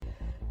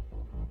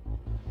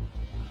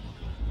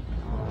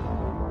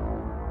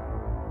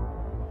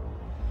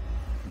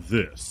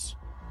This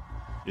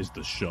is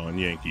the Sean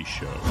Yankee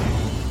Show.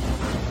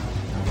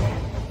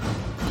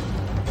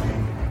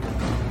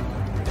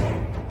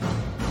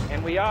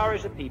 And we are,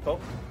 as a people,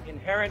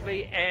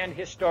 inherently and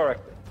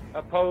historically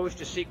opposed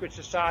to secret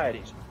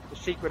societies, to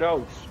secret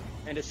oaths,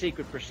 and to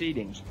secret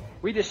proceedings.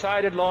 We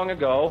decided long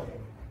ago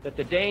that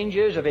the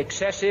dangers of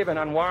excessive and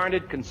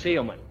unwarranted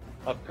concealment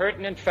of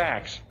pertinent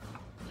facts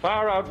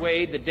far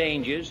outweighed the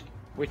dangers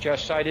which are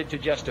cited to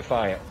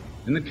justify it.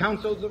 In the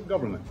councils of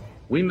government,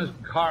 we must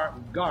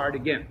guard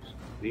against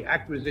the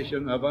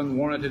acquisition of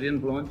unwarranted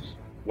influence,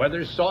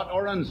 whether sought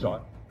or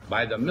unsought,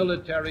 by the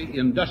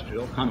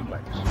military-industrial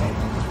complex.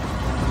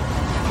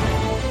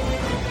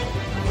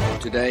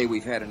 Today,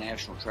 we've had a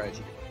national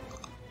tragedy.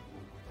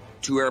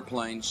 2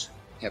 airplanes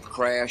have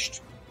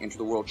crashed into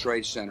the World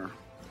Trade Center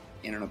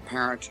in an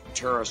apparent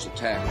terrorist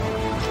attack.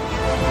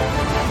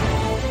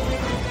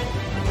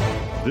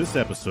 This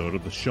episode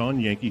of the Sean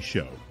Yankee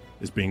Show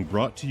is being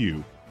brought to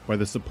you by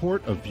the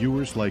support of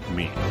viewers like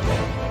me.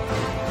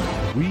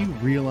 We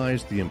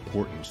realize the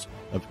importance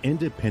of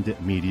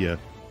independent media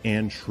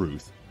and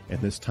truth in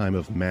this time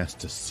of mass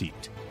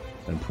deceit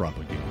and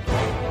propaganda.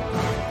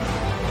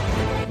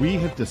 We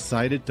have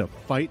decided to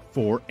fight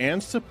for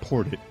and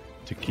support it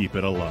to keep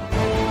it alive.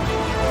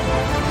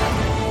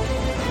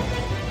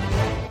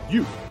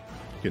 You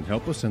can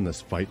help us in this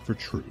fight for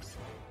truth.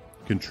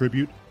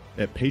 Contribute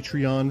at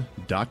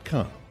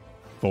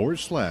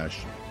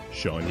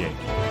patreon.com/Sean Yankee.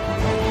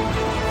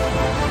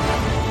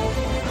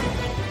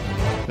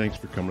 Thanks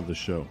for coming to the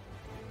show.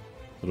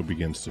 It'll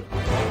begin soon.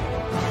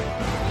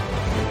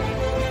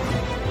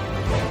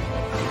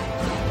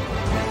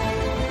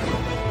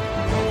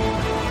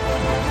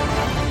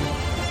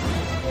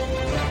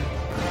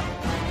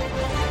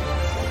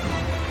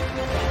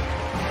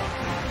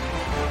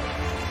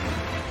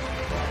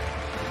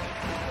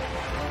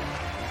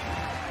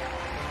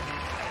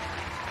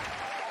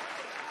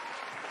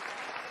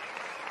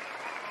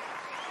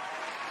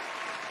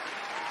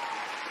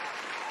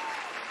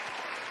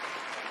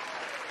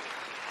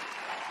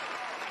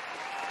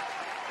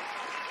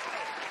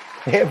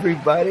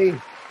 Everybody,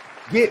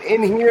 get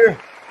in here.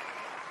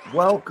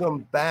 Welcome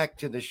back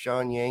to the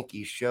Sean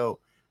Yankee Show.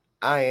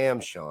 I am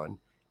Sean,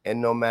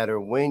 and no matter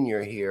when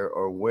you're here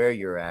or where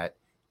you're at,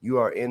 you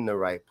are in the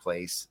right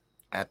place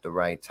at the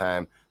right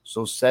time.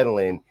 So settle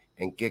in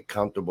and get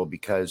comfortable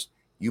because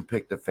you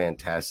picked a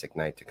fantastic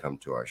night to come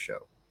to our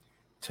show.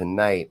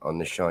 Tonight on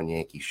the Sean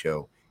Yankee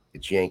Show,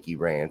 it's Yankee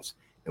Rants,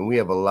 and we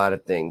have a lot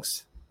of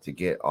things to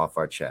get off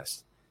our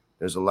chest.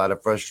 There's a lot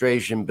of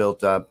frustration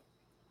built up.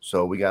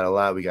 So we got a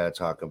lot we got to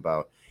talk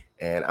about.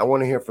 And I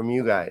want to hear from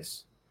you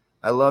guys.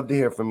 I love to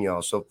hear from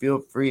y'all. So feel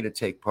free to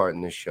take part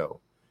in this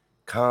show.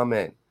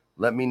 Comment.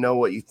 Let me know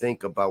what you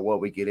think about what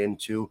we get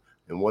into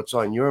and what's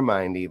on your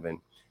mind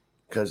even,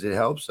 because it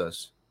helps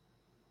us.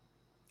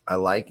 I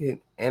like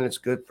it, and it's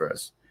good for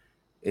us.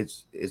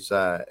 It's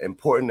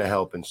important to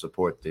help and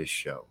support this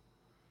show.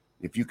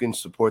 If you can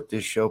support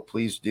this show,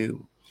 please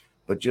do.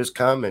 But just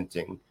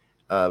commenting,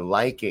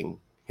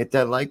 liking, hit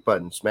that like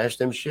button, smash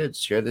them shits,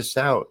 share this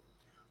out.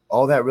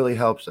 All that really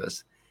helps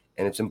us.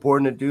 And it's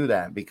important to do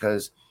that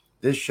because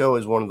this show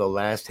is one of the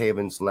last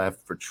havens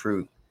left for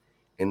truth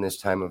in this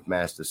time of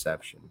mass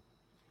deception.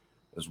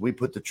 As we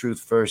put the truth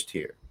first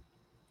here,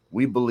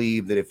 we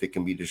believe that if it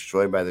can be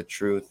destroyed by the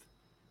truth,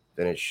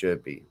 then it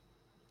should be.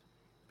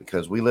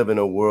 Because we live in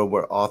a world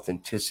where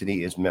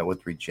authenticity is met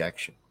with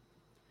rejection.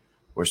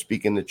 Where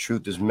speaking the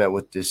truth is met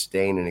with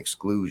disdain and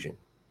exclusion.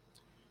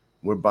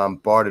 We're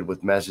bombarded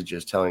with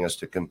messages telling us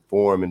to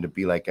conform and to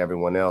be like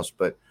everyone else,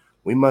 but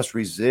we must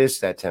resist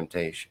that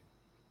temptation.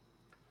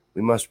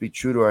 We must be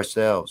true to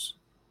ourselves.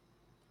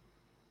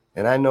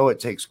 And I know it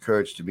takes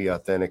courage to be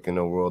authentic in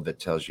a world that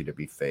tells you to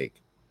be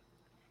fake.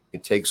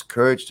 It takes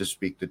courage to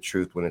speak the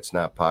truth when it's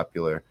not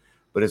popular,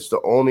 but it's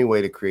the only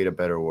way to create a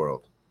better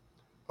world.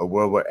 A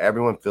world where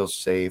everyone feels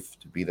safe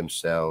to be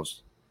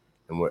themselves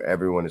and where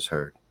everyone is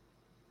heard.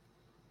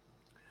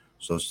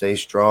 So stay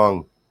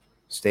strong.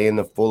 Stay in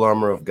the full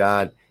armor of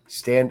God.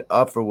 Stand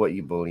up for what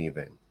you believe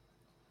in.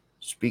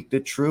 Speak the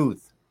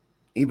truth.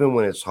 Even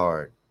when it's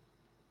hard,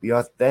 be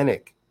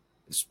authentic,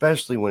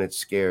 especially when it's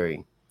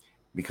scary,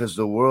 because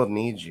the world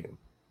needs you.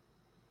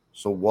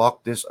 So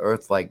walk this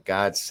earth like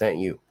God sent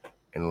you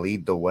and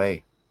lead the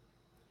way.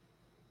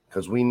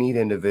 Because we need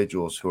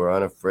individuals who are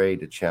unafraid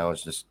to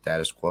challenge the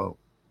status quo,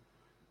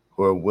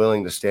 who are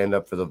willing to stand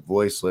up for the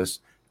voiceless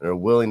and are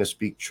willing to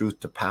speak truth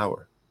to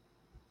power.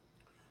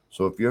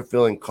 So if you're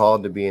feeling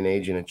called to be an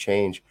agent of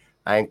change,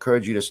 I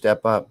encourage you to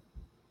step up.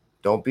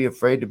 Don't be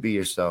afraid to be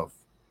yourself.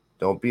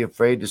 Don't be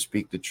afraid to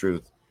speak the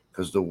truth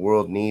because the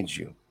world needs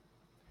you.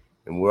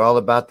 And we're all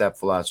about that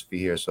philosophy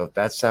here. So if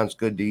that sounds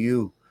good to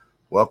you,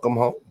 welcome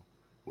home.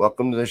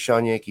 Welcome to the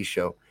Sean Yankee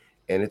Show.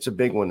 And it's a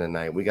big one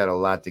tonight. We got a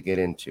lot to get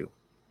into.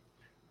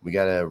 We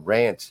got to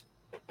rant,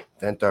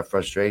 vent our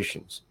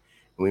frustrations.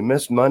 And we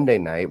missed Monday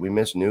night. We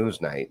missed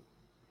news night.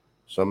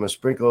 So I'm going to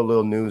sprinkle a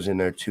little news in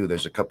there too.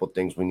 There's a couple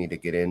things we need to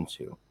get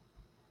into.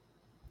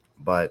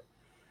 But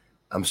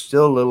I'm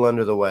still a little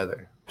under the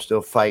weather. I'm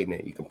still fighting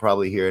it. You can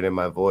probably hear it in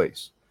my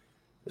voice.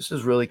 This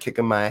is really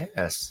kicking my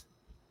ass.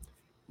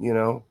 You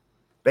know,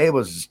 Babe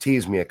was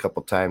teased me a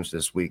couple times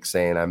this week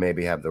saying I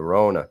maybe have the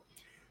Rona.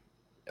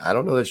 I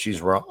don't know that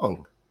she's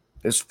wrong.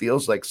 This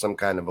feels like some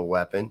kind of a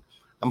weapon.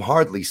 I'm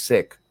hardly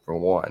sick, for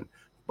one,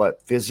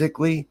 but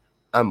physically,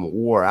 I'm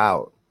wore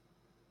out.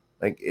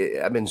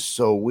 I've been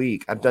so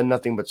weak. I've done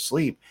nothing but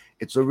sleep.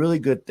 It's a really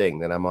good thing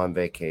that I'm on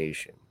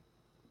vacation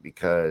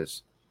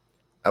because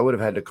I would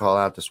have had to call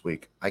out this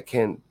week. I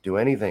can't do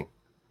anything.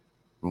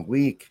 I'm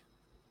weak.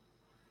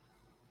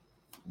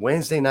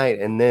 Wednesday night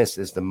and this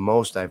is the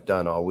most I've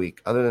done all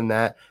week. Other than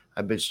that,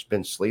 I've just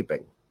been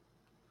sleeping.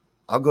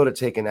 I'll go to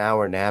take an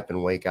hour nap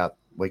and wake up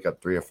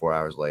 3 or 4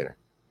 hours later.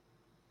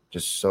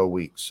 Just so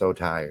weak, so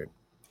tired.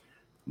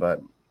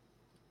 But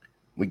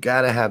we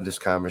got to have this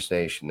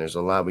conversation. There's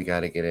a lot we got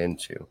to get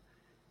into.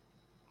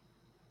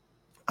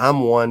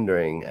 I'm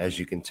wondering, as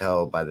you can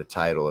tell by the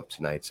title of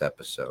tonight's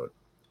episode,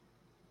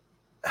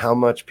 how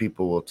much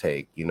people will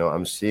take. You know,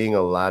 I'm seeing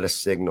a lot of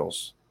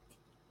signals,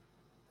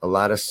 a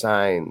lot of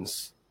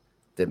signs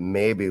that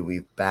maybe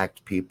we've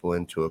backed people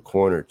into a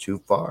corner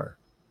too far.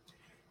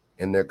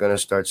 And they're going to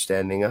start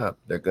standing up.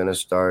 They're going to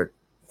start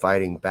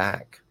fighting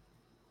back.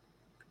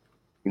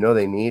 You know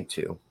they need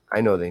to. I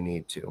know they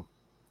need to.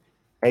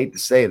 I hate to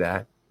say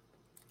that.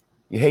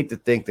 You hate to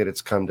think that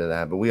it's come to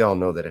that, but we all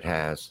know that it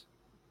has.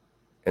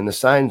 And the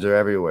signs are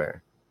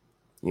everywhere.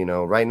 You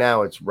know, right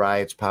now it's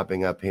riots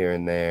popping up here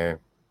and there.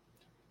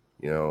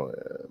 You know,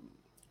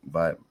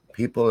 but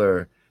people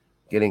are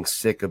getting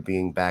sick of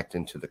being backed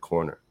into the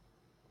corner.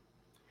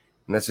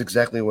 And that's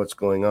exactly what's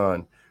going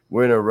on.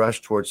 We're in a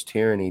rush towards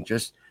tyranny.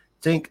 Just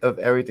think of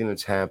everything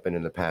that's happened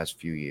in the past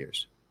few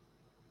years.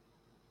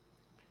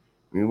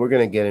 I mean, we're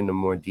going to get into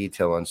more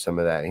detail on some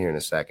of that here in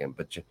a second,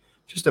 but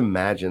just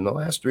imagine the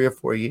last 3 or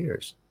 4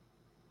 years.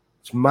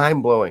 It's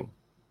mind-blowing.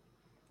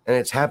 And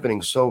it's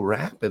happening so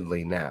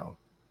rapidly now.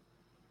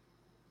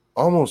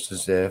 Almost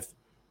as if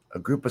a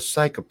group of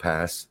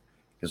psychopaths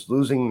is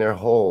losing their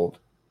hold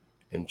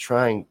and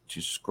trying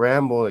to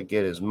scramble to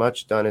get as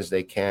much done as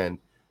they can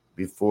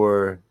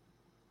before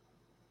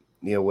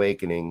the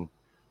awakening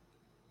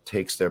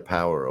takes their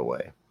power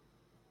away.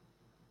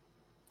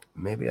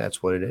 Maybe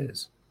that's what it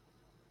is.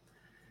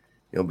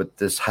 You know, but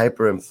this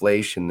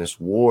hyperinflation, this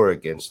war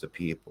against the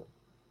people,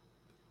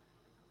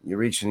 you're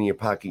reaching in your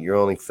pocket, you're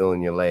only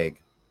filling your leg.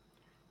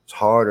 It's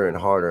harder and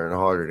harder and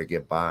harder to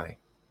get by.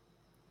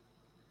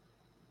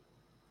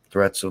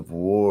 Threats of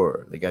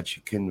war, they got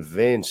you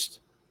convinced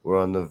we're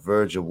on the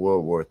verge of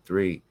World War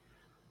III.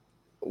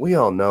 We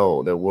all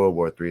know that World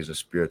War III is a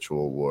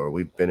spiritual war.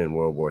 We've been in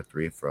World War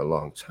III for a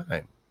long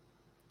time.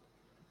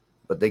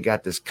 But they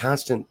got this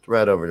constant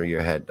threat over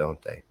your head,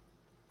 don't they?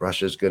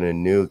 Russia's going to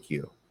nuke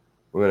you.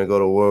 We're going to go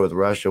to war with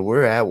Russia.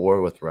 We're at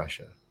war with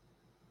Russia.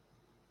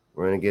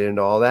 We're going to get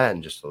into all that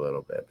in just a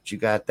little bit. But you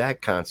got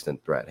that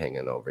constant threat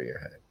hanging over your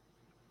head.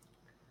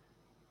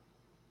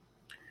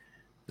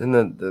 Then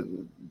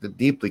the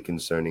deeply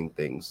concerning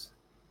things,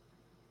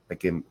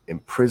 like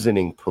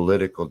imprisoning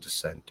political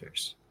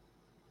dissenters.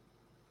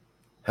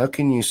 How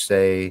can you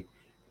say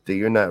that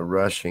you're not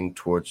rushing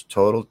towards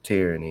total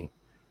tyranny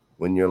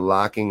when you're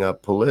locking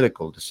up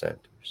political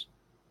dissenters?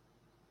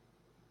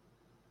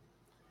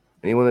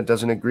 Anyone that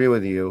doesn't agree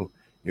with you,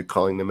 you're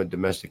calling them a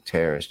domestic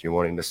terrorist. You're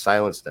wanting to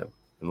silence them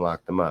and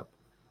lock them up.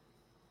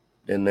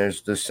 Then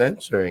there's the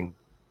censoring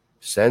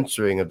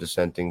of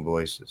dissenting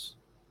voices.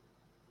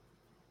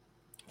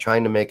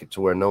 Trying to make it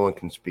to where no one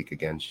can speak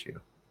against you.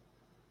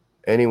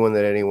 Anyone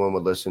that anyone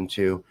would listen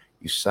to,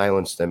 you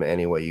silence them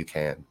any way you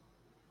can.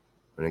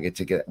 We're going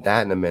to get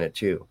that in a minute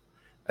too.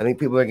 I think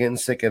people are getting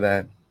sick of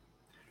that.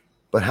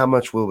 But how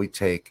much will we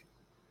take?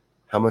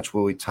 How much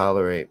will we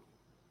tolerate?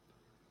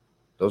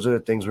 Those are the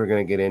things we're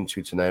going to get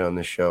into tonight on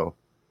the show.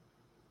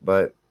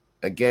 But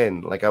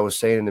again, like I was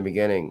saying in the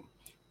beginning,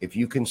 if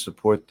you can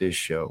support this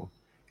show,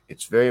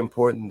 it's very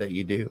important that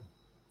you do.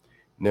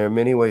 And there are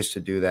many ways to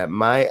do that.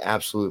 My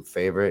absolute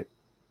favorite,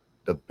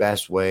 the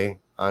best way,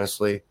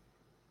 honestly,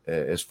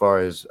 as far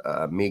as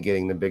me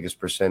getting the biggest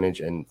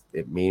percentage and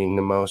it meaning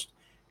the most,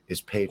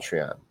 is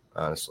Patreon,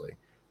 honestly.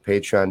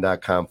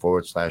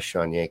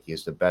 Patreon.com/Sean Yankee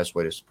is the best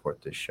way to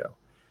support this show.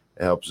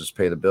 It helps us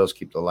pay the bills,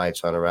 keep the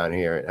lights on around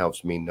here. It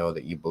helps me know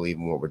that you believe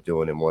in what we're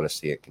doing and want to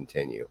see it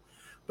continue.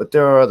 But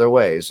there are other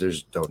ways.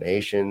 There's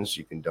donations.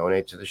 You can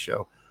donate to the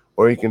show,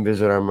 or you can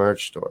visit our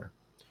merch store.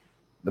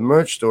 The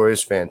merch store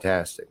is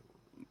fantastic.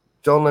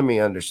 Don't let me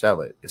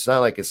undersell it. It's not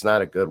like it's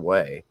not a good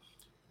way.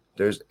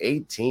 There's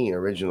 18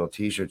 original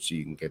t-shirts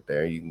you can get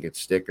there. You can get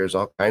stickers,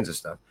 all kinds of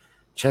stuff.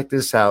 Check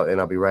this out, and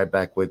I'll be right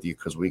back with you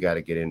because we got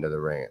to get into the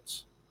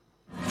rants.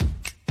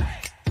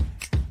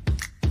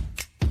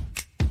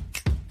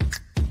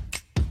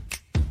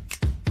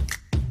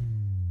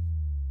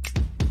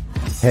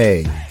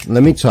 Hey,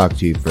 let me talk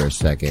to you for a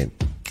second.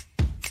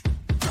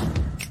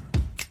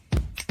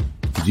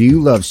 Do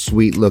you love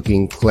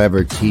sweet-looking,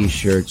 clever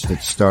t-shirts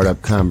that start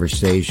up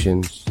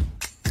conversations?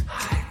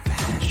 High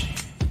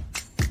fashion.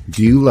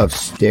 Do you love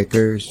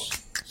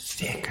stickers?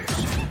 Stickers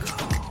are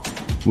cool.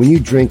 When you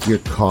drink your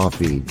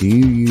coffee, do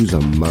you use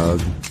a mug?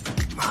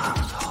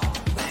 Mugs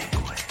hold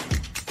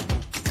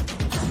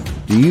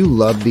Do you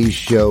love these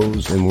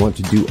shows and want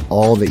to do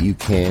all that you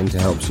can to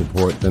help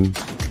support them?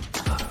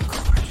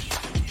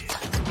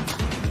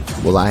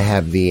 Well, I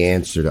have the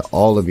answer to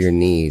all of your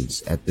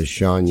needs at the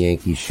Sean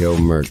Yankee Show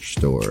merch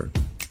store.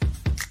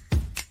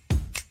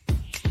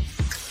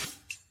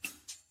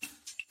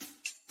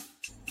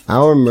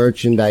 Our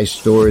merchandise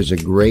store is a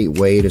great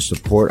way to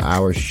support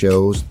our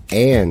shows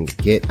and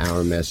get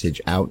our message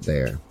out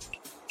there.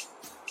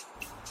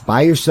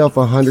 Buy yourself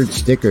 100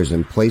 stickers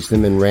and place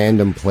them in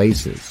random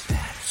places.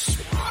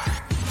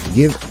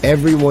 Give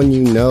everyone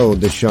you know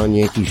the Sean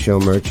Yankee Show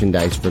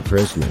merchandise for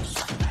Christmas.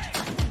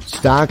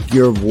 Stock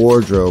your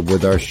wardrobe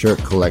with our shirt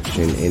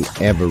collection in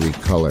every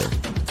color.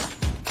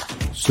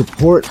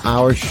 Support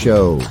our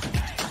show.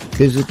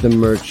 Visit the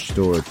merch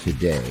store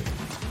today.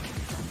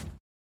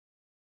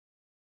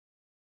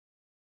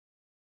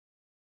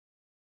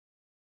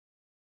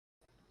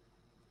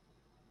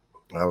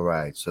 All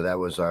right, so that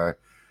was our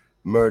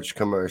merch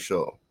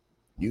commercial.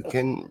 You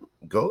can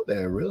go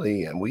there,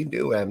 really. And we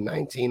do have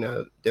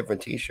 19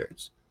 different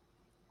t-shirts.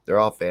 They're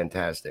all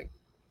fantastic.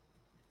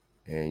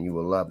 And you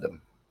will love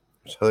them.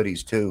 There's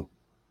hoodies too.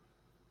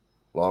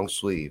 Long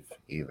sleeve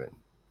even.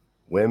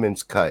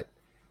 Women's cut.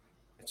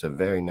 It's a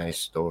very nice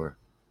store.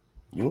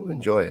 You will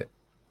enjoy it.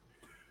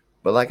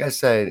 But like I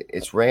said,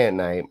 it's rant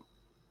night.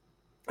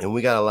 And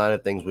we got a lot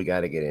of things we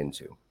got to get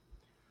into.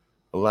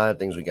 But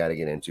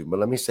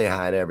let me say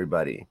hi to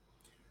everybody.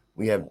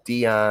 We have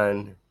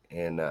Dion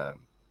and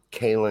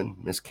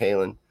Miss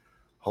Kaylin,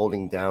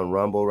 holding down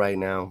Rumble right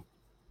now.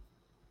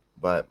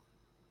 But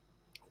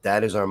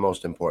that is our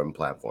most important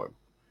platform.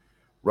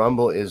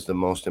 Rumble is the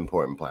most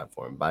important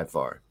platform by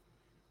far.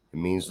 It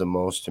means the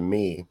most to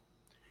me.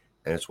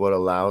 And it's what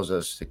allows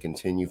us to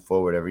continue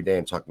forward every day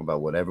and talk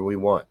about whatever we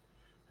want.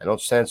 I don't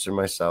censor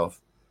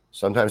myself.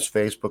 Sometimes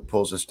Facebook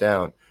pulls us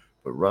down.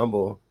 But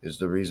Rumble is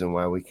the reason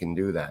why we can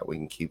do that. We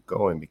can keep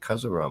going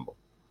because of Rumble.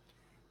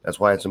 That's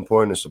why it's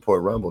important to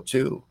support Rumble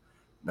too.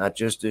 Not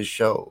just this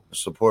show.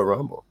 Support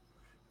Rumble.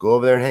 Go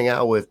over there and hang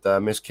out with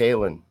Miss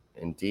Kaylin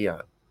and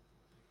Dion.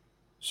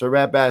 Sir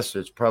Rat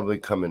Bastard's probably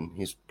coming.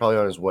 He's probably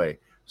on his way.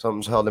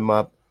 Something's held him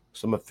up.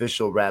 Some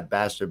official Rat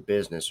Bastard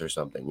business or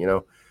something. You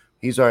know,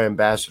 he's our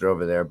ambassador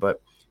over there.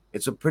 But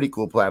it's a pretty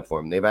cool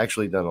platform. They've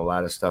actually done a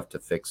lot of stuff to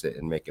fix it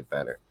and make it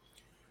better.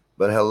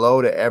 But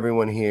hello to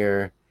everyone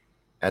here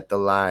at the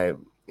live.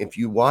 If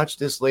you watch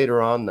this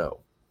later on, though,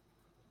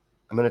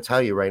 I'm going to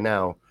tell you right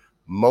now,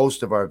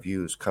 most of our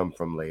views come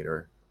from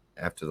later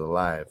after the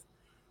live.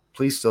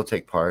 Please still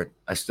take part.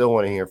 I still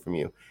want to hear from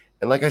you.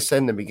 And like I said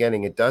in the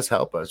beginning, it does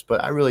help us,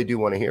 but I really do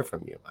want to hear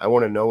from you. I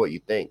want to know what you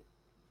think.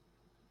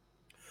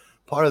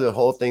 Part of the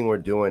whole thing we're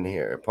doing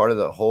here, part of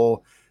the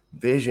whole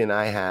vision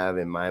I have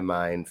in my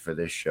mind for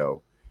this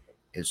show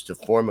is to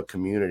form a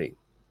community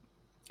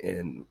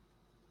and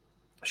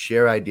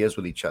share ideas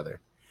with each other.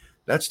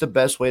 That's the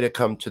best way to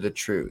come to the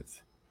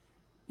truth.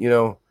 You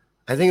know,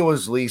 I think it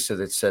was Lisa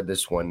that said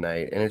this one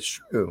night, and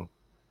it's true.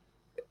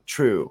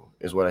 True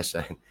is what I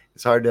said.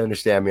 It's hard to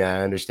understand me.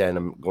 I understand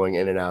I'm going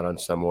in and out on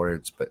some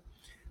words, but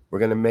we're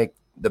going to make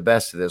the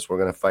best of this. We're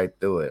going to fight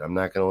through it. I'm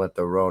not going to let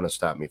the Rona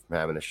stop me from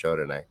having a show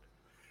tonight.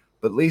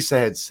 But Lisa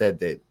had said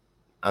that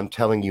I'm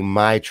telling you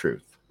my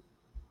truth.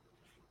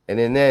 And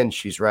in the end,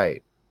 she's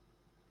right.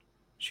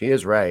 She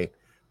is right.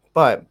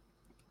 But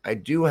I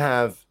do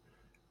have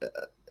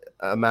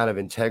amount of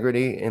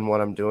integrity in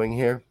what I'm doing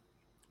here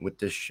with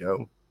this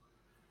show.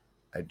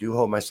 I do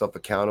hold myself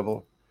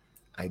accountable.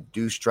 I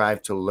do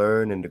strive to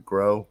learn and to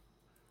grow.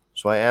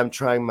 So I am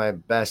trying my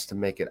best to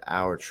make it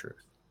our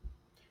truth.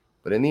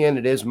 But in the end,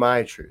 it is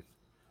my truth.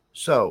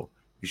 So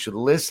you should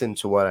listen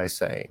to what I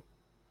say.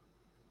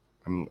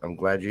 I'm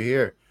glad you're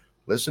here.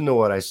 Listen to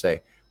what I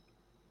say.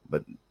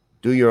 But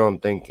do your own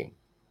thinking.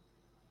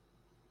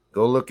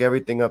 Go look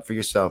everything up for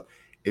yourself.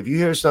 If you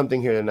hear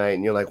something here tonight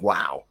and you're like,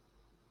 wow,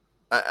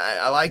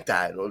 I like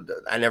that.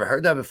 I never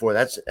heard that before.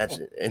 That's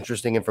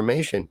interesting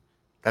information.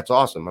 That's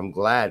awesome. I'm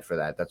glad for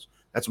that.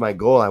 That's my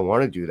goal. I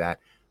want to do that.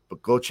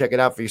 But go check it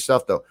out for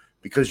yourself, though,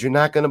 because you're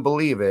not going to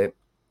believe it.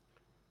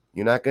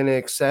 You're not going to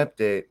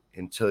accept it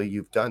until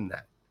you've done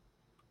that.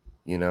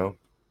 You know,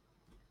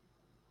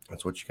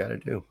 that's what you got to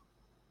do.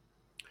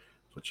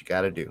 That's what you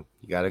got to do.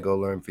 You got to go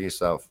learn for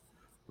yourself.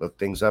 Look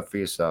things up for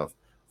yourself.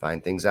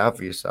 Find things out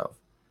for yourself.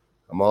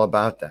 I'm all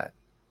about that.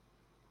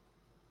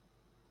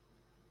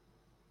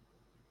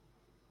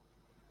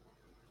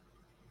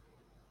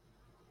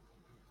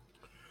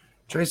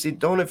 Tracy,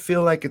 don't it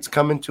feel like it's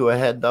coming to a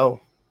head,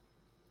 though?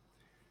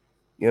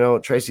 You know,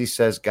 Tracy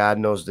says God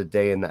knows the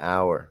day and the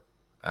hour.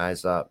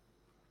 Eyes up.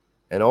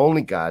 And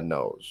only God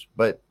knows.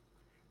 But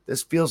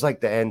this feels like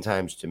the end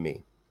times to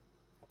me.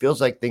 It feels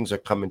like things are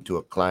coming to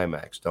a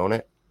climax, don't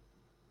it?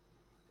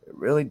 It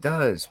really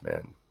does,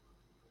 man.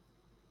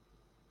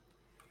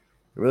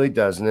 It really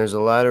does. And there's a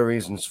lot of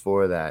reasons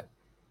for that.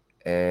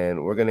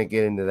 And we're going to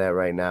get into that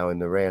right now in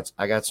the rants.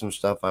 I got some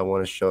stuff I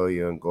want to show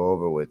you and go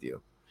over with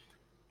you.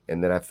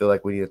 And that I feel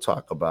like we need to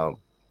talk about.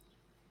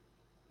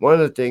 One of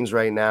the things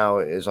right now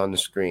is on the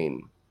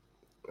screen.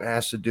 It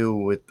has to do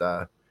with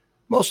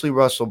mostly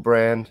Russell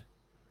Brand.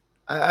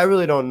 I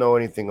really don't know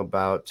anything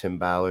about Tim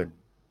Ballard.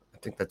 I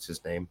think that's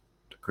his name,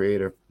 the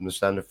creator from The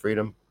Sound of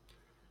Freedom.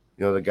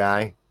 You know, the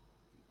guy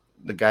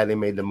they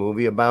made the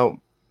movie about.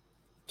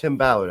 Tim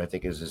Ballard, I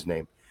think is his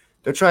name.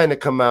 They're trying to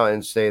come out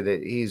and say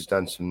that he's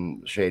done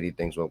some shady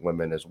things with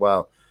women as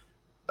well.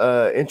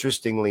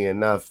 Interestingly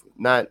enough,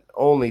 not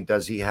only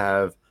does he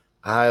have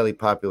a highly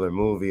popular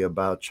movie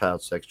about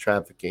child sex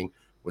trafficking,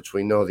 which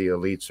we know the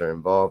elites are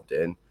involved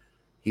in,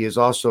 he is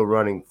also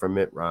running for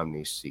Mitt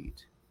Romney's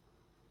seat.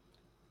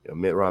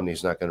 Mitt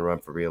Romney's not going to run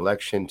for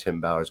re-election. Tim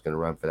Ballard's going to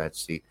run for that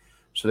seat.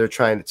 So they're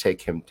trying to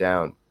take him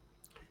down,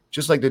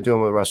 just like they're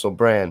doing with Russell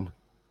Brand.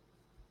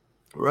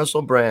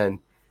 Russell Brand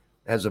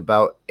has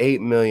about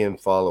 8 million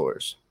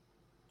followers,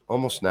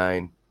 almost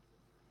 9,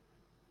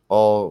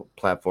 all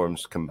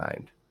platforms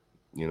combined,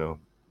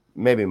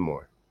 maybe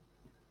more.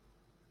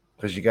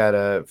 Because you got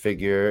to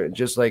figure,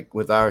 just like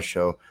with our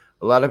show,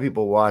 a lot of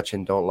people watch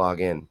and don't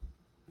log in,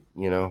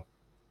 And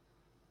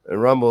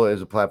Rumble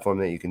is a platform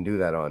that you can do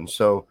that on.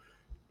 So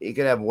he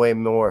could have way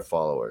more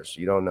followers.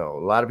 You don't know.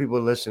 A lot of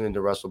people listening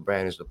to Russell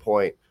Brand is the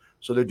point.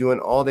 So they're doing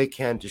all they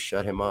can to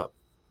shut him up,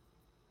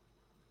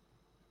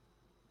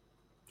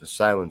 to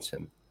silence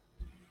him.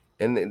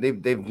 And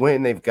they've went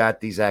and they've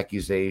got these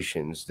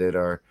accusations that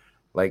are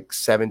like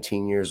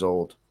 17 years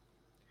old.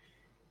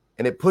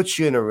 And it puts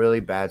you in a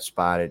really bad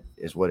spot,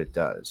 is what it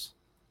does.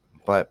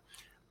 But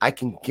I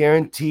can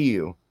guarantee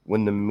you,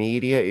 when the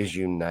media is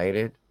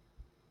united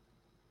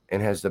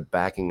and has the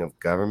backing of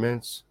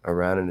governments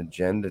around an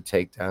agenda to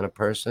take down a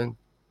person,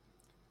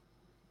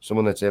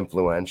 someone that's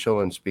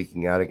influential and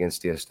speaking out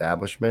against the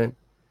establishment,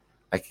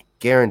 I can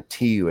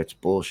guarantee you it's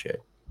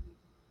bullshit.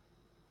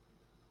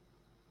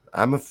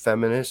 I'm a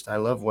feminist. I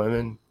love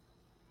women.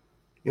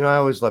 I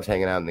always loved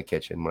hanging out in the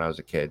kitchen when I was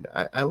a kid.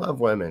 I love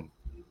women.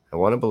 I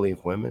want to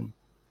believe women.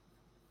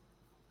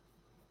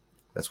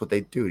 That's what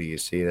they do to you,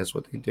 see? That's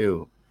what they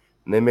do.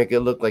 And they make it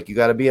look like you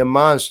got to be a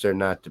monster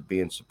not to be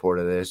in support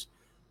of this.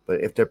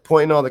 But if they're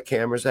pointing all the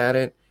cameras at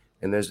it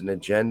and there's an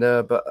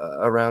agenda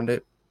around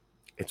it,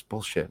 it's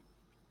bullshit.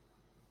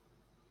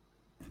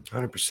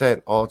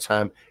 100% all the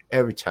time,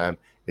 every time,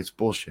 it's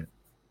bullshit.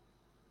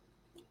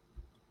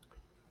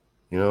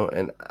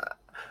 And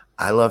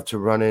I love to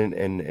run in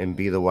and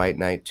be the white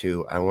knight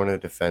too. I want to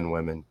defend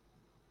women.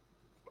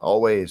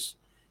 Always.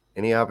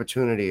 Any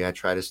opportunity, I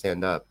try to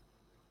stand up.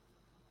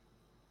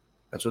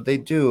 That's what they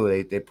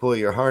do. They pull at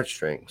your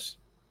heartstrings.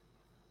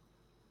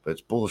 But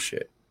it's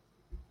bullshit.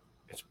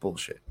 It's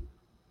bullshit.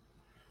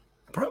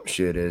 I promise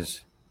you it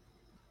is.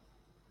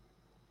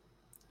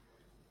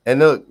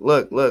 And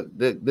look,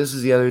 this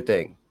is the other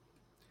thing.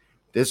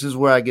 This is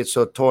where I get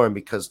so torn,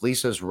 because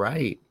Lisa's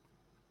right.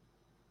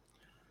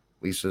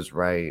 Lisa's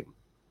right.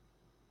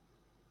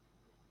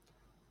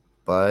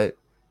 But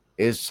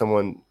is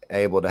someone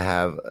able to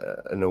have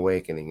an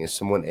awakening? Is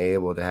someone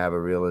able to have a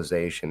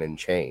realization and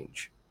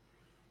change?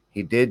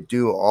 He did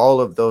do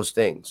all of those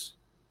things.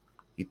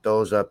 He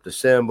throws up the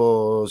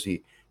symbols.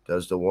 He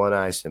does the one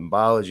eye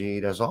symbology. He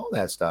does all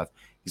that stuff.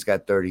 He's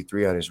got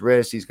 33 on his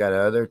wrist. He's got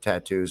other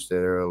tattoos that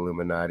are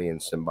Illuminati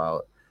and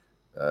symbolic,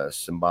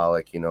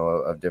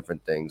 of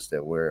different things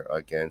that we're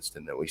against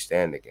and that we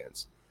stand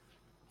against.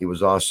 He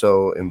was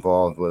also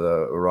involved with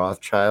a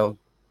Rothschild,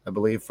 I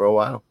believe, for a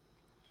while.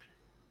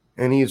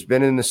 And he's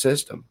been in the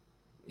system.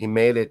 He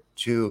made it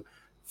to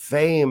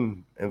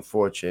fame and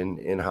fortune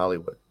in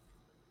Hollywood.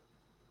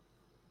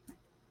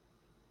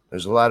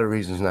 There's a lot of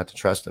reasons not to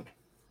trust him.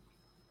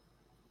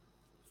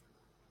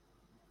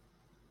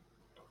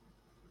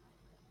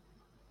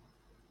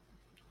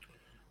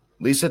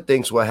 Lisa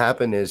thinks what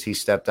happened is he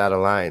stepped out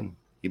of line.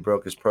 He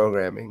broke his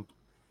programming.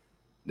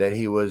 That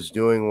he was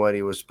doing what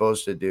he was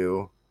supposed to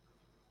do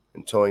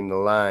and towing the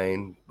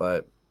line,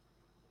 but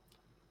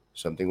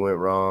something went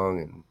wrong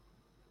and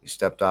he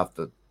stepped off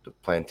the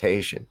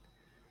plantation.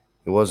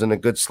 He wasn't a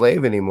good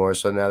slave anymore,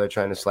 so now they're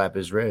trying to slap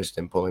his wrist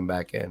and pull him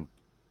back in.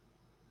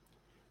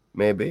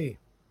 Maybe.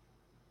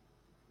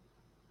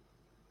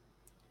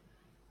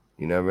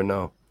 You never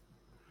know.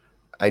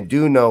 I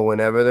do know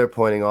whenever they're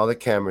pointing all the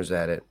cameras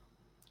at it,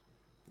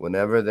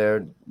 whenever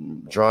they're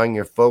drawing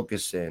your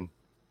focus in,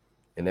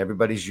 and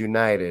everybody's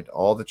united,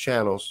 all the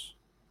channels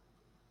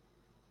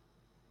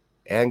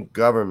and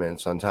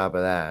governments on top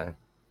of that,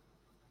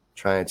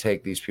 trying to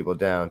take these people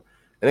down.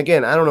 And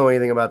again, I don't know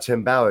anything about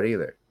Tim Ballard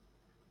either.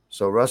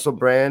 So Russell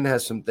Brand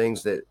has some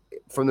things that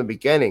from the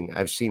beginning,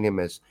 I've seen him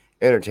as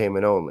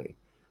entertainment only.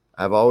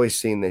 I've always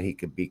seen that he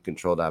could beat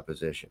controlled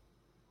opposition.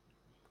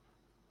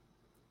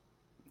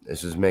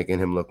 This is making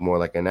him look more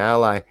like an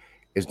ally.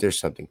 Is there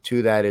something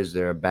to that? Is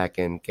there a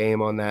back-end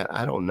game on that?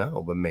 I don't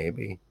know, but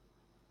maybe.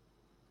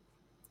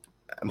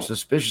 I'm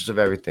suspicious of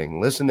everything.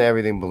 Listen to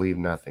everything, believe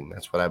nothing.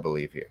 That's what I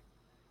believe here.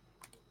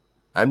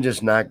 I'm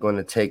just not going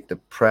to take the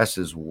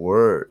press's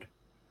word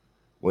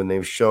when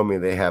they've shown me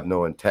they have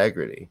no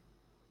integrity.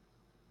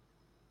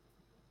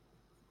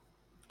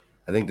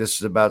 I think this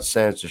is about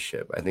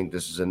censorship. I think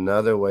this is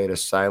another way to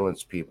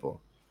silence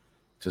people,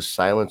 to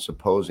silence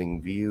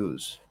opposing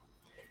views.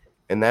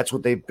 And that's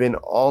what they've been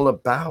all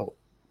about,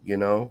 you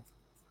know.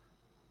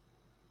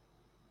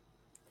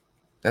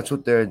 That's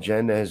what their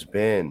agenda has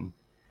been.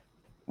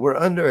 We're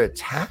under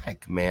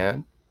attack,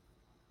 man.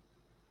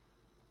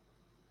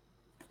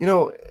 You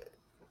know,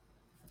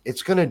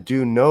 it's going to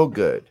do no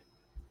good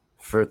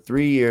for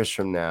 3 years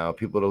from now,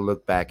 people to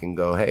look back and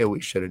go, hey,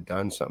 we should have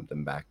done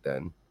something back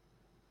then.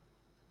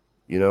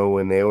 You know,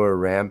 when they were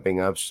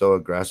ramping up so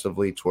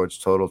aggressively towards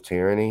total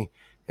tyranny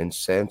and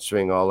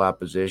censoring all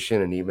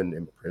opposition and even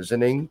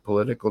imprisoning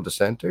political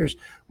dissenters,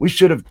 we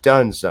should have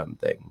done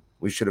something.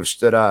 We should have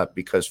stood up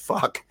because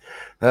fuck,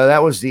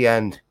 that was the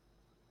end.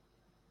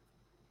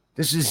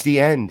 This is the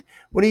end.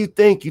 What do you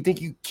think? You think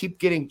you keep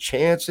getting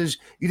chances?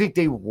 You think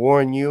they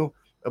warn you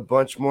a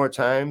bunch more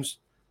times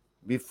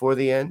before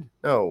the end?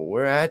 No,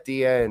 we're at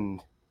the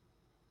end.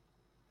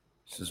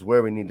 This is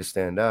where we need to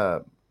stand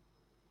up.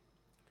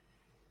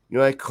 You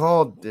know, I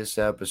called this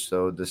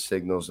episode The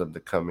Signals of the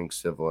Coming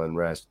Civil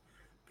Unrest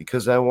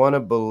because I want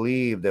to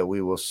believe that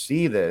we will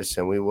see this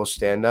and we will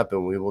stand up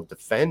and we will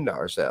defend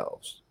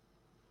ourselves.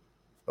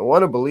 I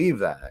want to believe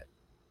that.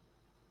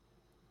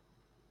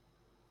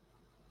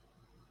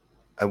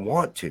 I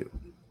want to,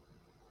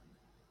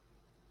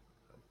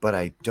 but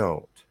I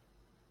don't.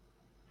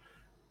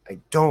 I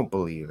don't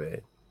believe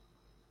it.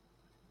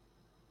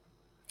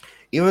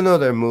 Even though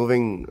they're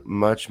moving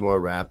much more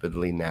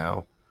rapidly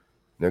now,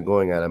 they're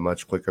going at a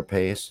much quicker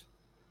pace.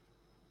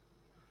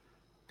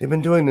 They've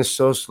been doing this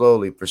so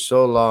slowly for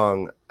so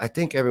long, I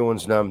think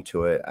everyone's numb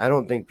to it. I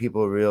don't think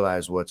people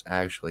realize what's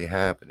actually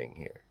happening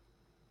here.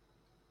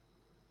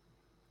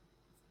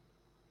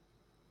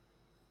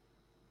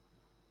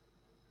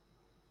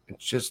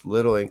 It's just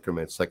little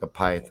increments like a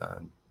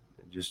python.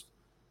 They're just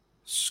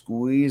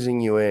squeezing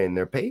you in.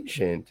 They're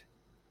patient.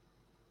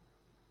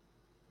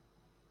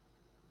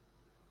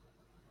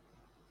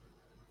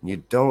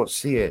 You don't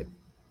see it.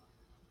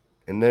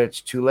 And then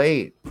it's too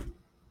late.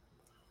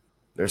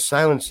 They're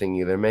silencing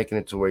you. They're making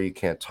it to where you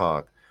can't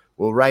talk.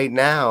 Well, right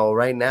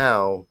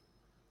now,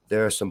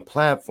 there are some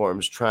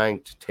platforms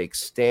trying to take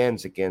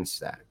stands against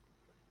that,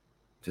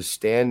 to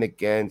stand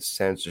against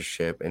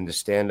censorship and to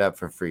stand up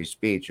for free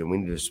speech, and we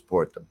need to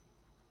support them.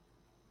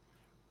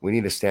 We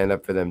need to stand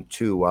up for them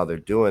too while they're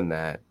doing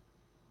that.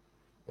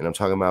 And I'm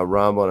talking about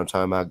Rumble and I'm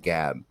talking about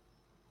Gab.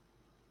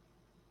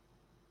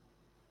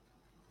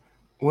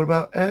 What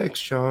about X,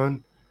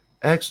 Sean?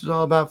 X is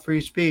all about free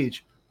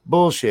speech.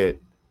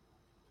 Bullshit.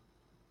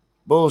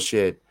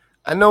 Bullshit.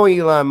 I know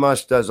Elon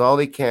Musk does all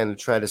he can to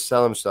try to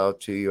sell himself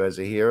to you as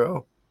a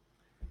hero.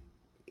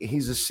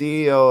 He's the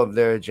CEO of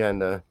their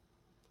agenda.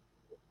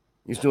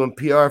 He's doing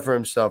PR for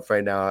himself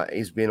right now.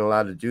 He's being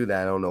allowed to do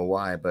that. I don't know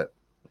why, but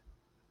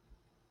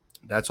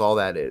that's all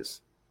that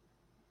is.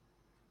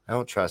 I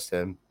don't trust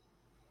him.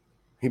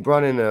 He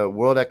brought in a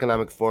World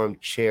Economic Forum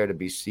chair to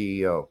be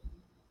CEO.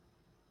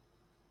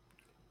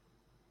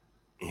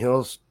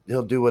 He'll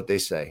do what they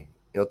say.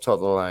 He'll toe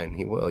the line.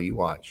 He will. You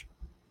watch.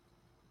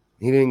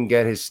 He didn't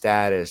get his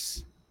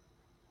status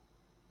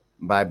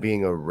by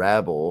being a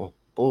rebel.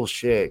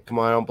 Bullshit. Come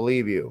on, I don't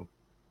believe you.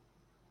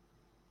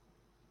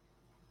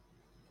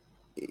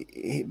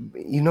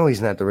 You know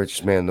he's not the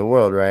richest man in the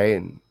world, right?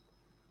 And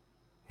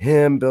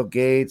him, Bill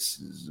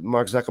Gates,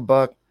 Mark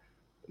Zuckerberg,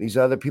 these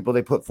other people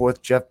they put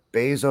forth, Jeff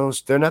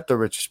Bezos, they're not the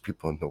richest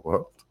people in the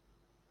world.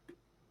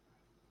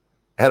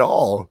 At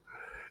all.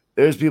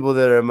 There's people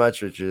that are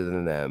much richer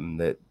than them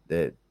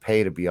that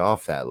pay to be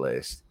off that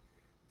list.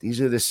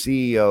 These are the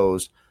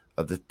CEOs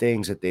of the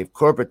things that they've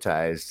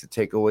corporatized to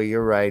take away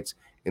your rights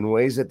in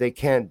ways that they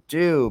can't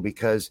do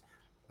because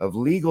of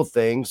legal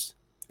things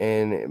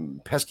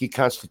and pesky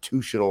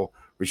constitutional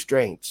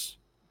restraints.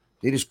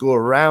 They just go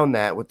around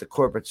that with the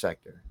corporate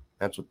sector.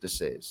 That's what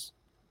this is.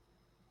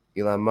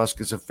 Elon Musk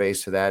is a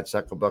face of that.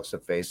 Zuckerberg's a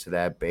face of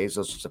that.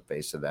 Bezos is a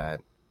face of that.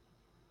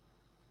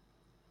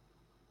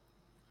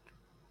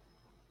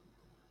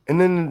 And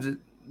then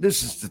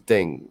this is the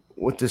thing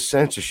with the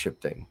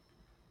censorship thing.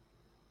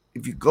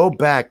 If you go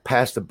back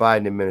past the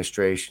Biden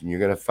administration, you're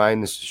going to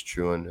find this is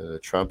true under the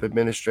Trump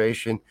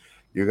administration.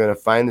 You're going to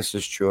find this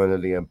is true under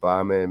the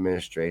Obama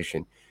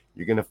administration.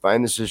 You're going to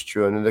find this is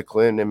true under the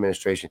Clinton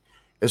administration.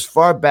 As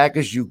far back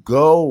as you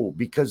go,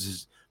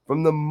 because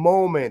from the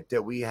moment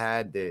that we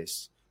had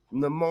this, from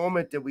the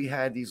moment that we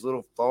had these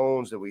little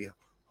phones that we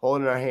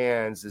hold in our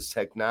hands, this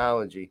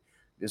technology,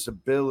 this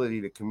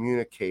ability to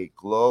communicate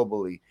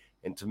globally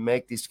and to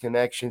make these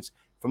connections,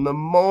 from the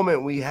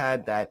moment we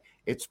had that,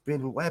 it's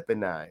been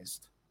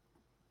weaponized.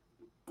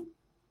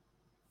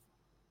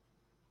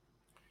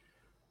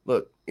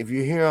 Look, if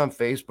you're here on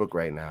Facebook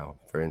right now,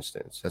 for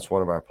instance, that's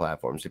one of our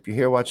platforms. If you're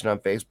here watching on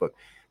Facebook,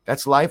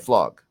 that's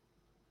LifeLog.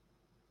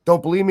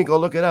 Don't believe me? Go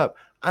look it up.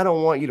 I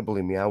don't want you to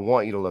believe me. I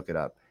want you to look it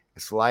up.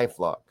 It's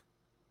LifeLog.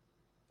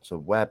 It's a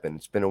weapon.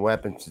 It's been a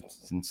weapon since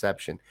its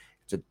inception.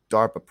 It's a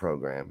DARPA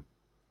program.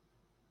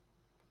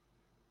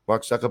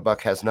 Mark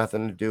Zuckerberg has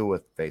nothing to do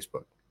with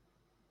Facebook.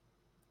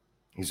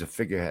 He's a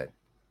figurehead.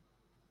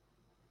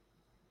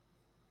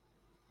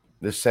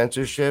 The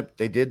censorship,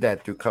 they did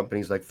that through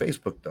companies like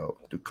Facebook, though,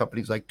 through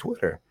companies like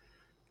Twitter.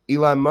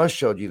 Elon Musk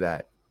showed you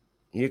that.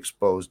 He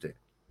exposed it.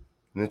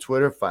 In the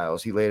Twitter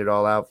files, he laid it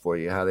all out for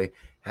you, how they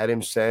had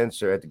him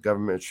censor at the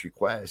government's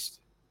request.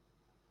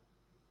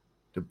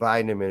 The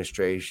Biden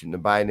administration, the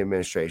Biden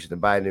administration, the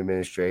Biden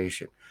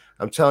administration.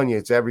 I'm telling you,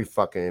 it's every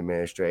fucking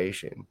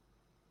administration.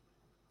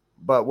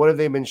 But what have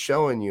they been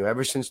showing you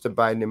ever since the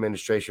Biden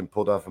administration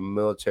pulled off a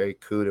military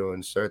coup to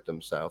insert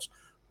themselves?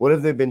 What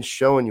have they been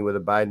showing you with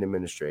the Biden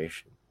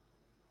administration?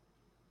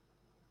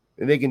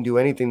 They can do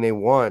anything they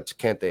want,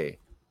 can't they?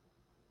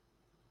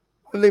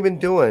 What have they been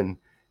doing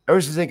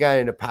ever since they got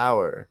into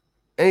power?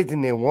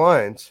 Anything they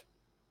want.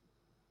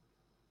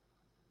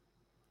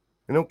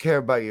 They don't care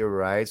about your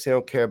rights. They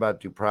don't care about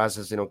due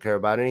process. They don't care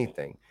about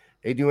anything.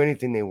 They do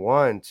anything they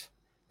want,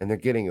 and they're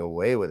getting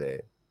away with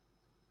it.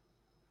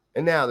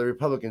 And now the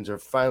Republicans are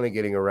finally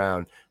getting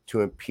around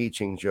to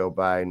impeaching Joe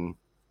Biden.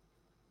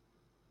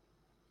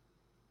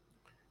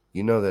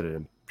 You know that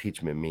an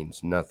impeachment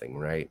means nothing,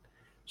 right?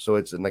 So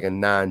it's like a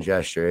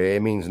non-gesture.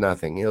 It means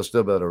nothing. He'll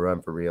still be able to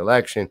run for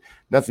re-election.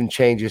 Nothing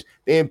changes.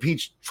 They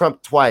impeached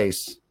Trump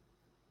twice.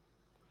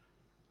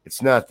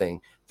 It's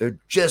nothing. They're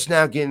just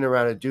now getting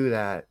around to do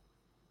that.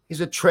 He's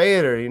a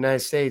traitor to the United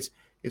States.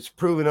 It's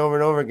proven over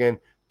and over again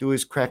through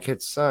his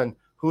crackhead son,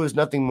 who is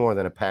nothing more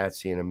than a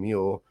patsy and a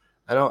mule.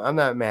 I'm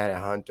not mad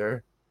at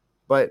Hunter,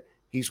 but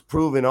he's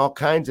proven all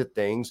kinds of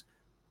things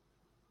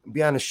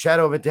beyond a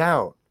shadow of a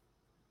doubt.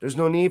 There's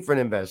no need for an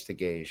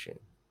investigation.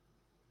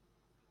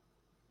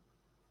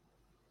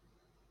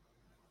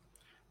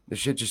 The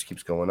shit just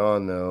keeps going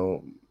on,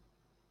 though.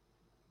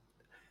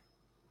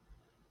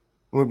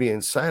 We're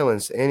being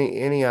silenced.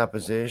 Any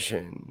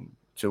opposition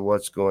to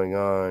what's going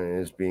on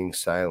is being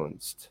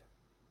silenced.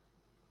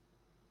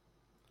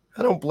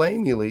 I don't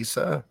blame you,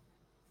 Lisa.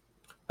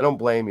 I don't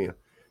blame you.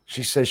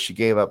 She says she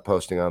gave up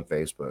posting on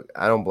Facebook.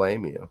 I don't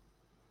blame you.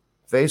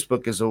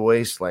 Facebook is a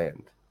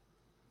wasteland.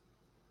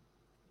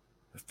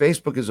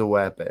 Facebook is a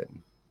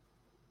weapon.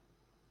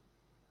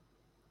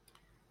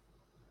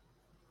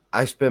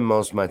 I spend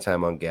most of my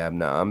time on Gab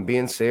now. I'm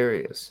being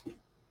serious.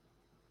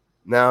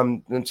 Now,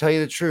 I'm going to tell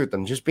you the truth.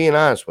 I'm just being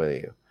honest with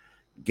you.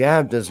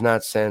 Gab does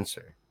not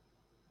censor.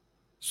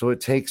 So it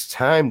takes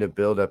time to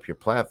build up your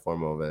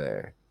platform over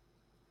there.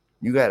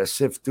 You got to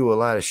sift through a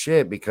lot of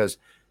shit because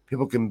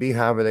people can be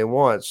however they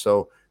want.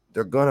 So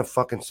they're going to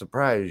fucking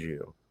surprise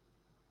you.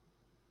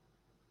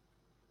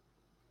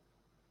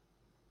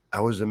 I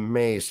was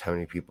amazed how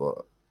many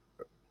people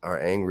are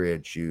angry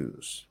at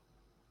Jews,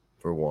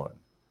 for one.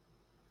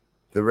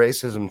 The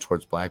racism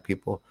towards black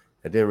people,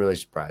 that didn't really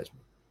surprise me.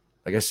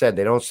 Like I said,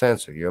 they don't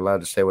censor. You're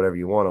allowed to say whatever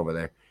you want over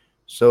there.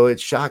 So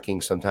it's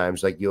shocking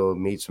sometimes. Like you'll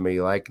meet somebody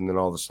you like, and then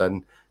all of a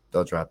sudden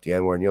they'll drop the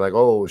N-word, and you're like,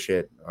 oh,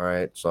 shit. All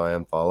right, so I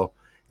unfollow.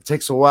 It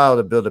takes a while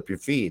to build up your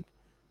feed.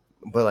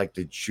 But like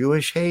the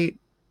Jewish hate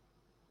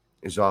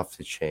is off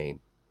the chain.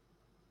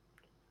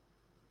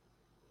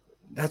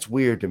 That's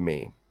weird to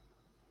me.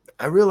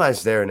 I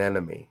realize they're an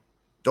enemy.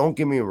 Don't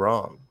get me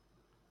wrong.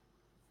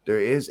 There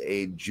is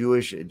a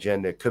Jewish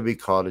agenda. It could be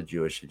called a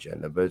Jewish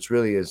agenda, but it's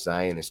really a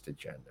Zionist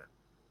agenda.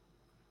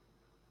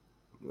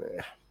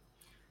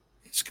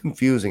 It's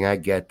confusing. I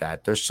get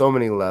that. There's so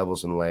many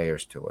levels and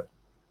layers to it.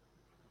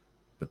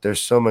 But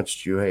there's so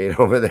much Jew hate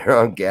over there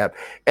on Gab.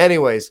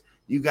 Anyways,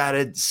 you got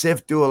to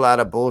sift through a lot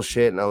of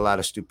bullshit and a lot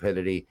of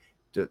stupidity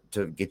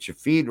to get your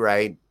feed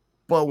right.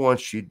 But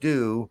once you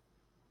do,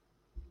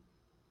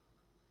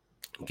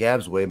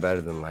 Gab's way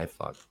better than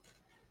LifeLock.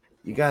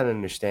 You got to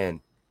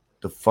understand,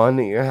 the fun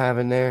that you're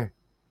having there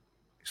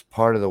is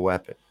part of the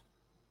weapon.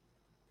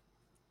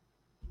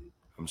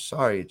 I'm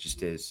sorry, it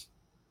just is.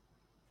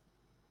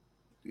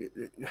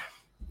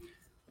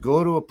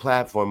 Go to a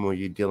platform where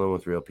you're dealing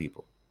with real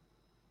people.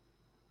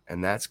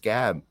 And that's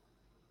Gab.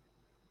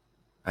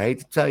 I hate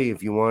to tell you,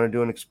 if you want to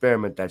do an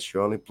experiment, that's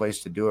your only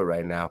place to do it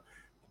right now.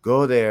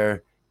 Go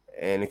there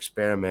and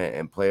experiment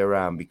and play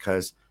around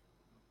because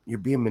you're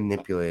being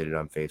manipulated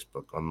on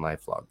Facebook, on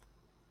LifeLog.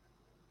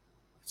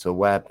 It's a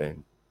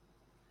weapon.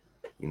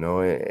 You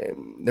know,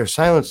 they're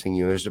silencing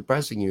you. They're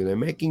suppressing you. They're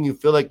making you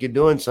feel like you're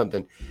doing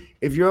something.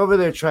 If you're over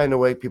there trying to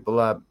wake people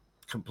up,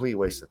 complete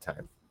waste of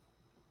time.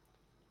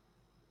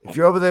 If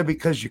you're over there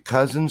because your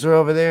cousins are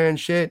over there and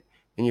shit,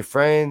 and your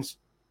friends,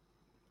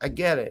 I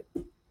get it.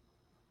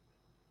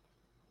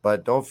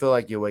 But don't feel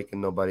like you're waking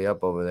nobody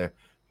up over there.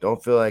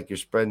 Don't feel like you're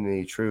spreading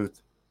any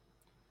truth.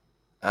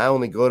 I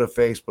only go to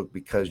Facebook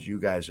because you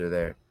guys are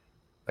there.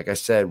 Like I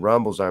said,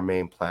 Rumble's our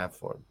main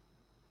platform.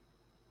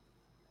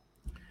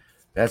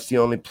 That's the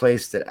only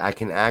place that I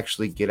can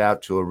actually get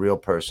out to a real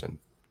person.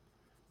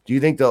 Do you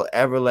think they'll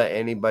ever let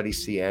anybody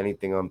see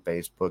anything on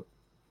Facebook?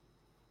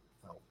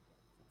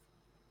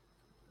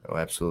 No,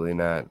 absolutely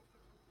not.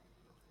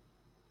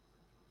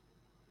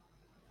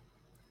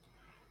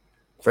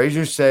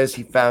 Fraser says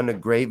he found a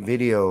great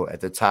video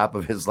at the top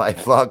of his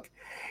LifeLock.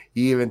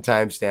 He even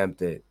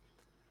timestamped it.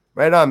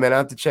 Right on, man. I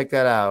have to check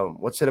that out.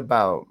 What's it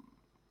about?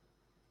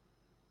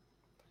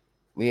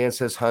 Leanne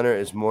says Hunter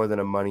is more than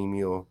a money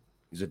mule.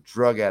 He's a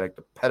drug addict,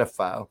 a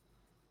pedophile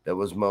that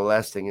was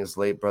molesting his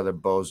late brother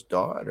Bo's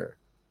daughter.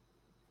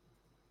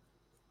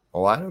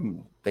 Oh, I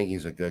don't think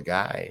he's a good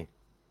guy.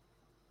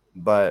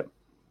 But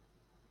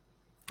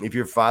If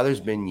your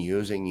father's been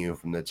using you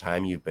from the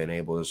time you've been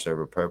able to serve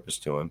a purpose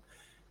to him,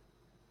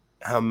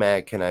 how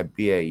mad can I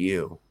be at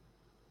you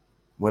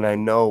when I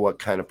know what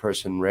kind of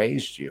person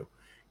raised you?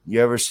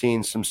 You ever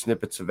seen some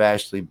snippets of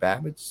Ashley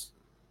Babbitt's,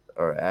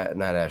 or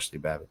not Ashley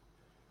Babbitt,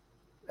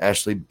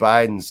 Ashley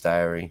Biden's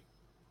diary?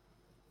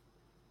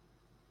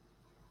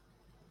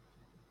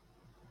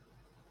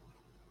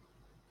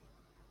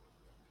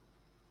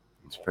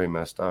 It's pretty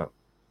messed up.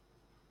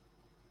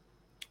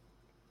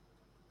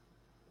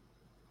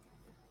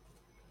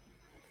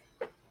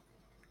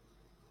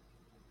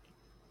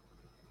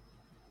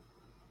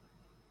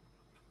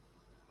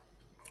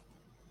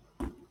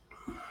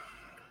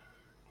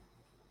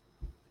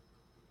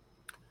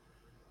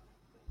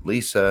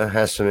 Lisa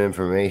has some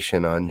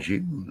information on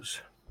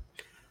Jews.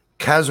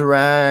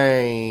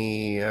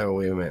 Khazari. Oh,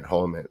 wait a minute.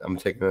 Hold a minute. I'm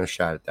taking a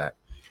shot at that.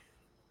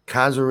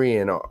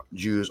 Khazarian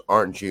Jews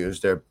aren't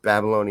Jews. They're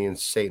Babylonian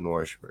Satan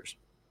worshippers.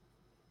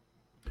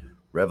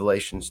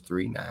 Revelations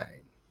 3:9.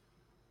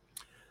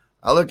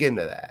 I'll look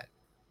into that.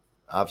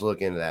 I'll have to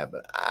look into that.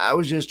 But I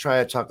was just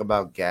trying to talk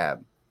about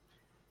Gab.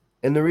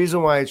 And the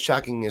reason why it's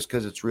shocking is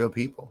because it's real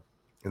people.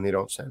 And they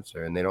don't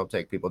censor. And they don't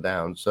take people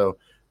down. So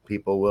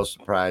people will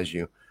surprise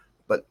you.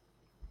 But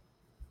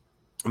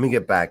let me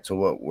get back to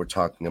what we're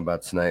talking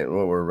about tonight.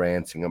 What we're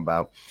ranting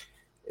about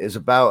is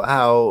about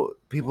how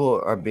people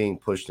are being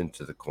pushed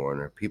into the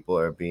corner. People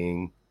are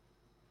being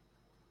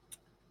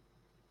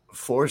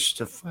forced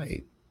to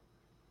fight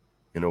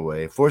in a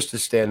way, forced to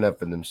stand up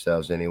for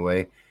themselves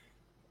anyway.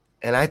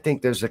 And I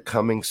think there's a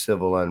coming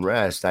civil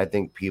unrest. I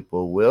think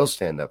people will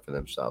stand up for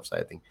themselves.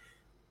 I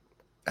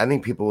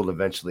think people will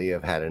eventually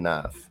have had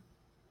enough.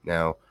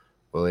 Now,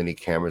 will any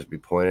cameras be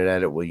pointed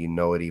at it? Will you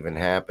know it even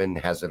happened?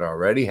 Has it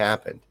already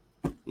happened?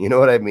 You know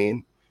what I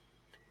mean?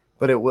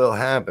 But it will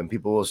happen.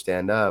 People will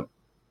stand up.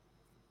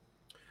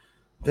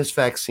 This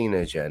vaccine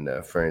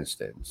agenda, for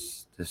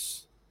instance,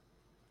 this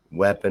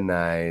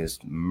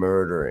weaponized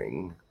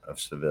murdering of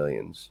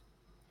civilians.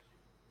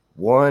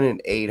 1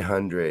 in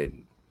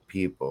 800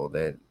 people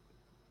that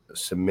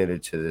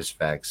submitted to this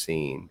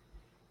vaccine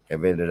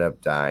have ended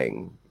up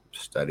dying.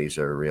 Studies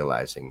are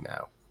realizing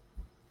now.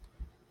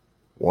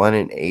 1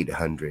 in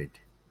 800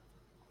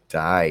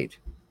 died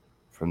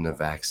from the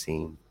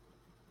vaccine.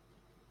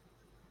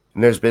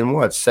 And there's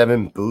been,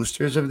 7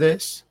 boosters of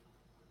this?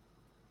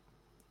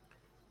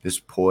 This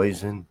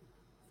poison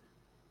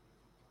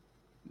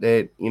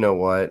that, you know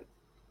what,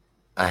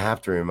 I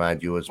have to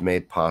remind you, was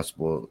made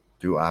possible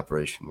through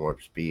Operation Warp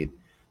Speed.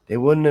 They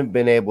wouldn't have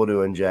been able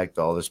to inject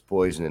all this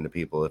poison into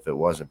people if it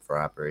wasn't for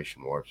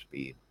Operation Warp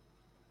Speed.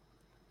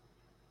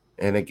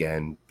 And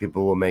again,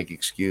 people will make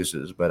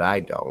excuses, but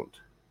I don't.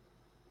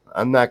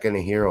 I'm not going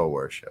to hero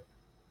worship.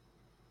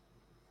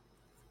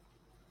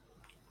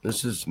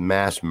 This is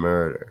mass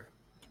murder.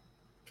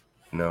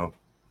 You know,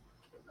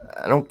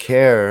 I don't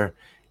care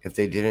if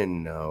they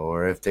didn't know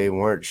or if they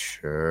weren't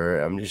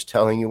sure. I'm just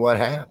telling you what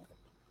happened.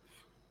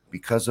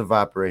 Because of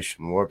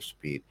Operation Warp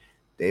Speed,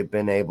 they've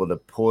been able to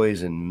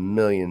poison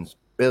millions,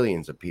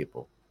 billions of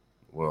people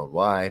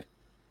worldwide.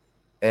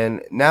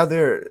 And now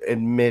they're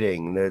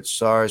admitting that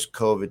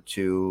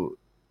SARS-CoV-2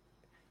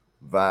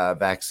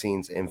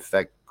 vaccines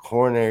infect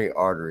coronary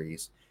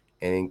arteries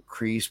and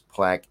increase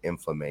plaque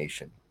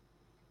inflammation.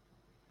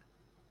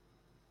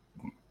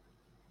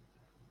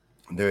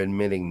 They're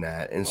admitting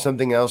that. And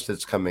something else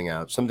that's coming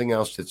out, something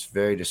else that's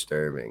very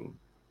disturbing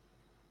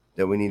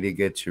that we need to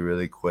get to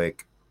really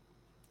quick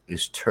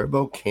is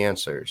turbo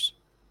cancers.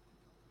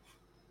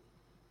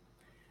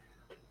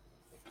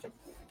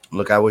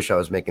 Look, I wish I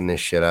was making this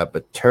shit up,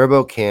 but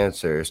turbo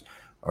cancers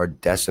are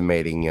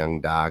decimating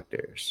young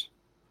doctors.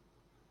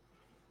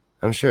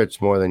 I'm sure it's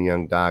more than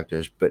young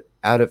doctors, but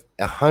out of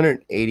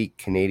 180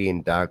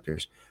 Canadian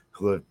doctors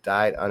who have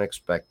died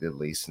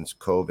unexpectedly since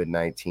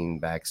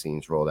COVID-19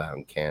 vaccines rolled out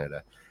in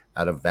Canada,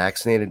 out of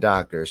vaccinated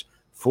doctors,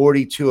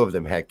 42 of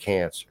them had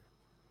cancer.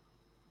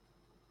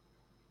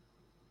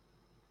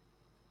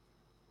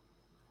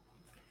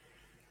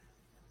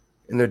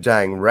 And they're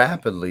dying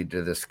rapidly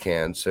to this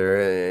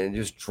cancer and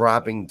just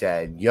dropping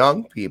dead.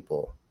 Young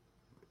people,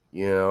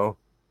 you know.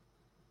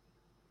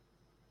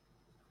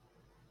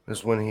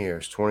 This one here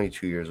is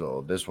 22 years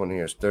old. This one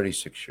here is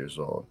 36 years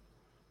old.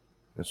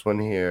 This one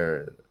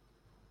here,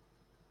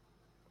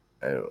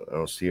 I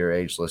don't see her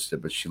age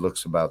listed, but she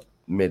looks about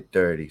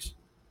mid-30s.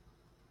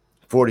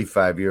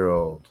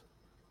 45-year-old.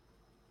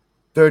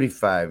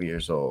 35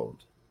 years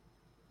old.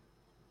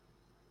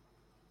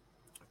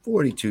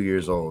 42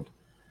 years old.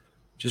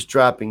 Just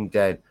dropping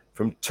dead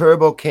from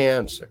turbo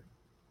cancer.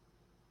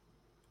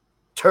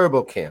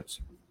 Turbo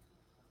cancer.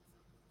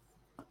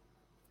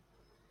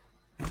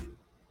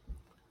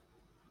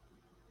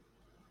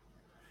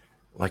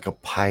 Like a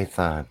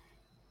python.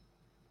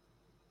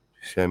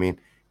 See what I mean?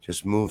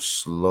 Just move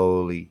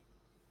slowly,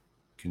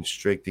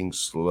 constricting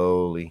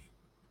slowly,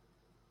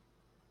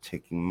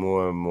 taking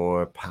more and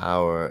more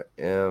power,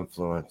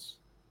 influence,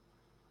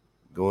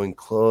 going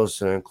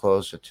closer and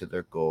closer to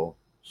their goal,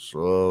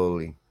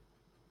 slowly.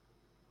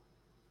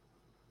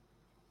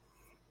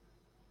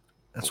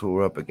 That's what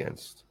we're up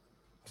against.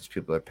 These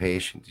people are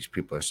patient. These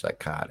people are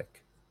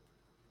psychotic.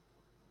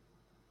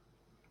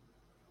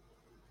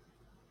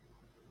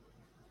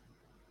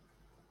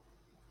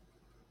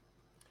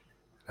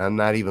 I'm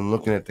not even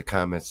looking at the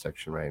comment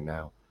section right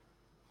now,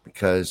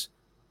 because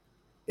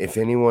if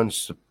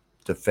anyone's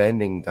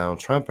defending Donald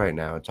Trump right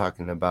now and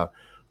talking about,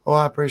 oh,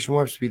 Operation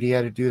Warp Speed, he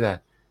had to do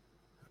that.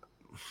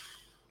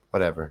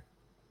 Whatever.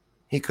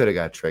 He could have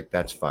got tricked.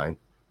 That's fine.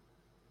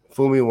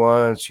 Fool me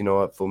once, you know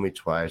what? Fool me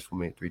twice, fool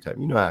me 3 times.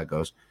 You know how it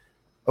goes.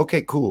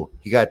 Okay, cool.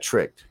 He got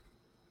tricked.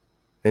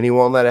 Then he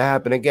won't let it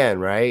happen again,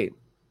 right?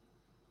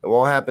 It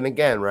won't happen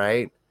again,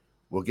 right?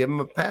 We'll give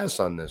him a pass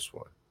on this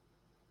one.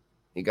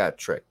 He got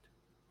tricked.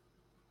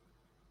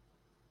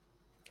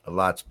 A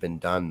lot's been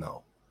done,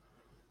 though.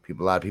 A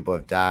lot of people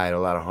have died. A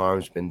lot of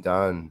harm's been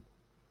done.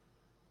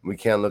 We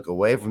can't look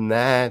away from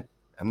that.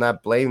 I'm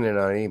not blaming it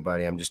on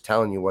anybody. I'm just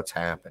telling you what's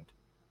happened.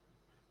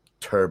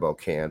 Turbo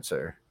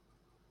cancer.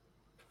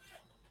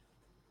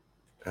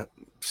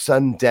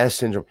 Sudden death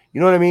syndrome.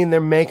 You know what I mean?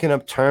 They're making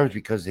up terms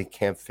because they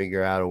can't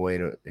figure out a way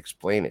to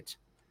explain it.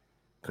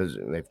 Because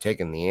they've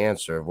taken the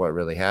answer of what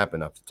really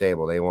happened off the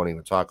table. They won't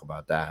even talk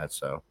about that,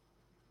 so...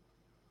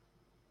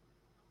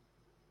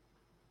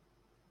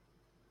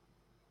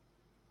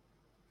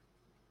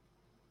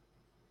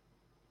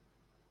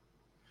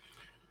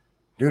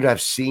 Dude,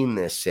 I've seen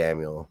this,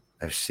 Samuel.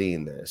 I've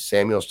seen this.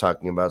 Samuel's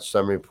talking about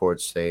some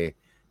reports say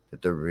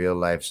that the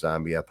real-life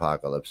zombie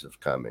apocalypse is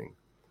coming.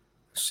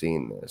 I've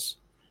seen this.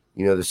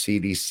 You know, the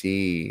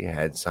CDC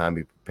had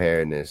zombie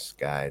preparedness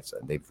guides.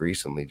 They've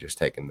recently just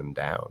taken them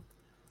down.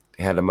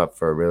 They had them up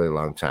for a really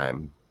long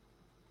time.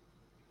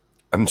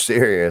 I'm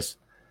serious.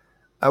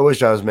 I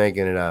wish I was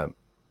making it up.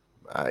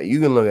 You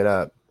can look it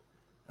up.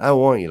 I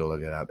want you to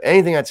look it up.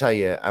 Anything I tell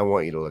you, I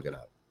want you to look it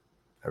up.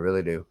 I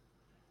really do.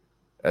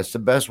 That's the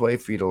best way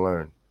for you to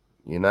learn.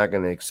 You're not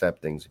going to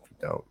accept things if you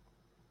don't.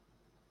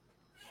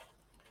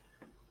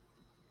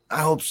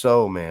 I hope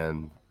so,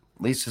 man.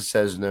 Lisa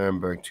says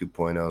Nuremberg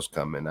 2.0 is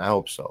coming. I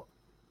hope so.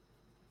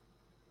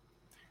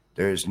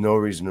 There is no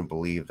reason to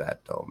believe that,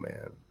 though,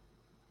 man.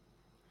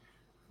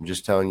 I'm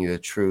just telling you the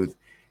truth.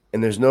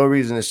 And there's no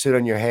reason to sit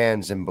on your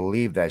hands and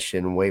believe that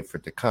shit and wait for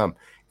it to come.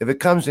 If it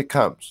comes, it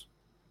comes.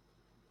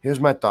 Here's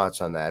my thoughts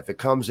on that. If it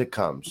comes, it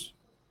comes.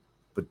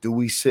 But do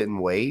we sit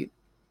and wait?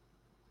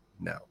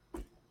 No.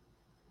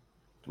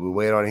 Do we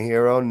wait on a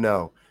hero?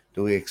 No.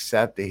 Do we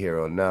accept the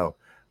hero? No.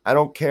 I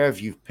don't care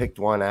if you've picked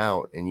one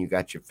out and you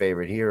got your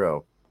favorite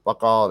hero.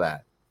 Fuck all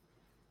that.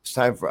 It's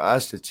time for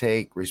us to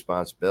take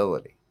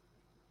responsibility.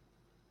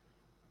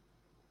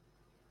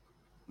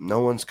 No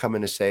one's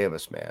coming to save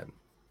us, man.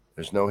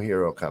 There's no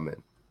hero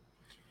coming.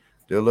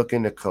 They're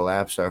looking to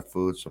collapse our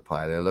food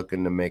supply. They're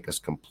looking to make us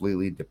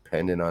completely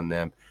dependent on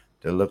them.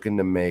 They're looking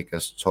to make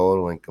us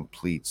total and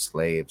complete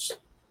slaves.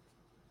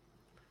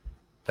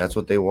 That's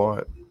what they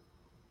want.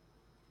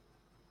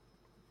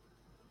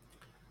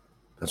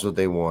 That's what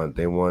they want.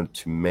 They want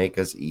to make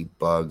us eat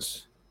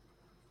bugs.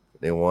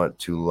 They want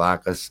to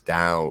lock us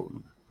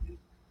down.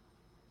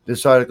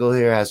 This article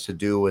here has to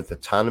do with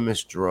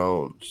autonomous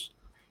drones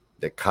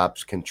that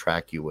cops can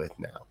track you with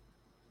now.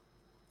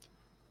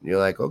 You're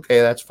like,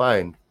 okay, that's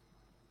fine.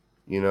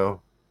 You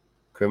know,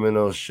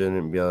 criminals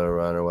shouldn't be able to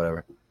run or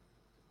whatever.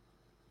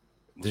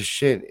 This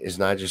shit is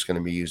not just going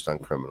to be used on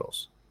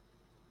criminals.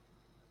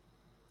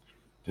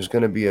 There's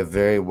going to be a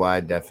very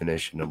wide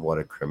definition of what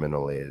a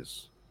criminal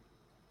is.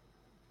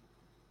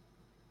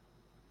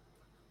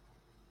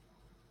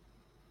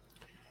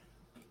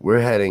 We're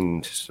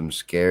heading to some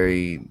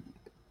scary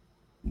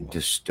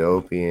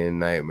dystopian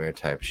nightmare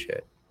type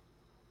shit.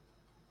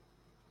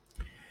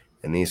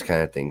 And these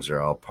kind of things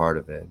are all part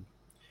of it.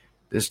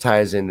 This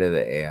ties into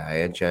the AI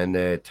agenda.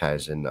 It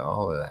ties into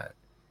all of that.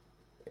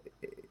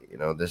 You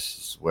know, this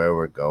is where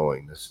we're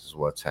going. This is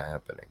what's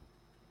happening.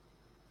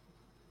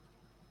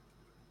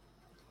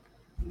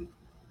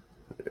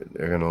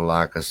 They're going to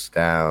lock us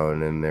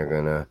down and they're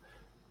going to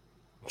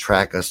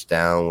track us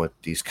down with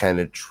these kind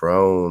of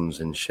drones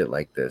and shit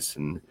like this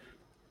and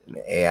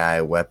AI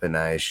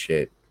weaponized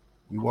shit.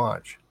 You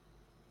watch.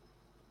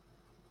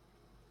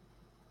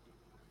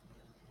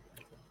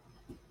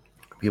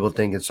 People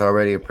think it's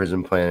already a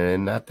prison planet,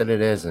 and not that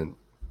it isn't.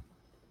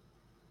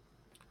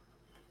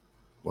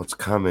 What's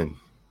coming?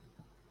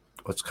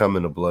 What's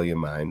coming to blow your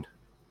mind?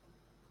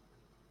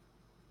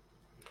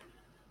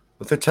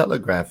 But they're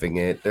telegraphing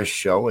it. They're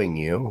showing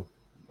you.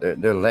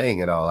 They're laying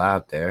it all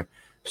out there.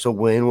 So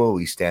when will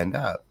we stand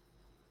up?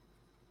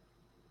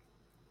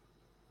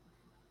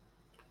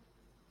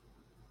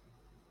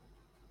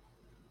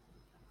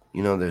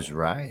 You know, there's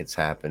riots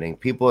happening.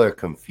 People are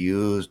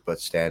confused but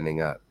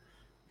standing up.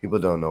 People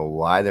don't know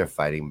why they're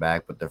fighting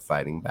back, but they're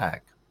fighting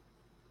back.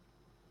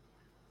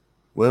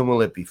 When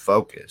will it be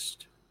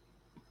focused?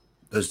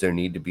 Does there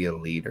need to be a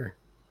leader?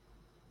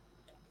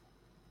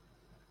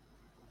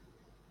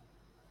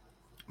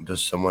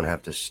 Does someone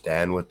have to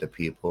stand with the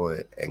people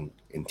and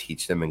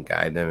teach them and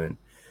guide them and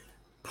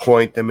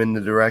point them in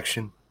the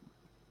direction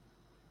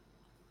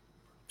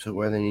to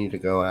where they need to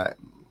go at?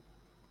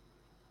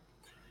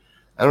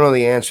 I don't know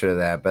the answer to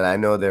that, but I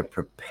know they're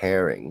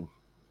preparing.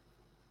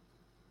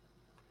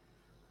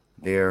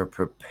 They're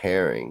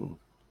preparing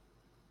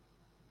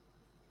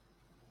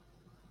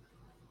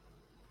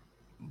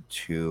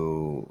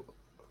to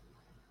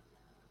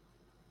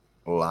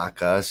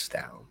lock us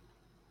down.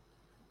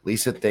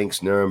 Lisa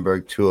thinks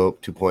Nuremberg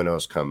 2.0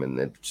 is coming,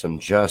 that some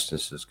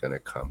justice is going to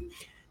come.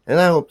 And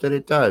I hope that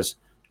it does.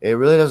 It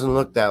really doesn't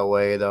look that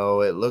way,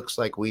 though. It looks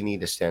like we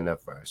need to stand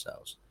up for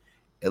ourselves.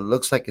 It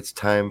looks like it's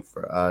time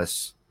for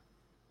us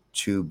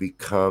to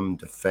become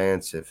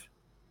defensive,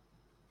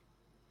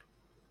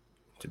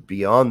 to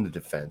be on the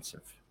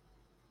defensive,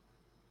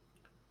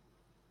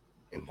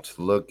 and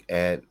to look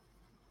at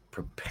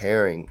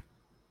preparing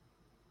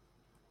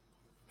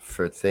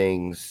for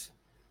things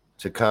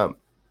to come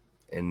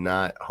and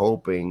not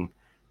hoping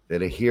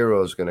that a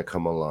hero is going to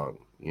come along,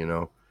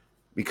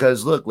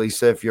 Because look,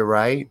 Lisa, if you're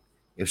right,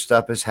 if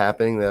stuff is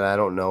happening that I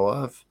don't know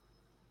of,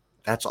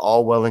 that's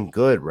all well and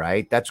good,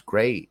 right? That's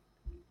great.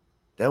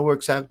 That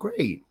works out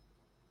great.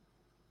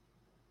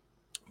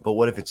 But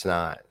what if it's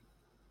not?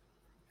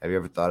 Have you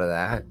ever thought of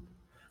that?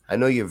 I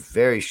know you're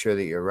very sure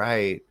that you're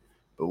right,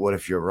 but what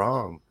if you're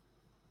wrong?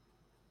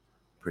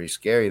 Pretty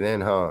scary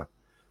then, huh?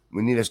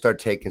 We need to start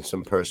taking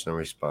some personal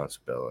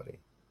responsibility.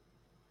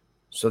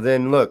 So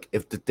then, look,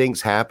 if the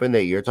things happen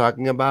that you're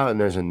talking about and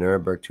there's a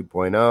Nuremberg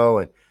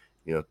 2.0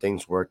 and,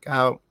 things work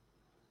out,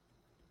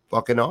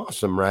 fucking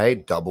awesome,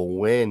 right? Double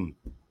win.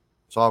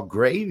 It's all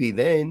gravy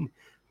then.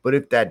 But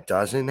if that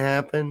doesn't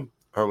happen,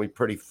 aren't we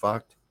pretty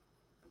fucked?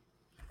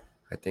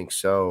 I think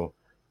so.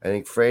 I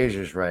think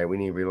Fraser's right. We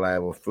need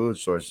reliable food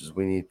sources.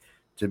 We need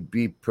to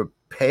be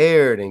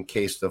prepared in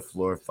case the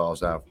floor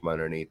falls out from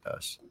underneath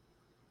us.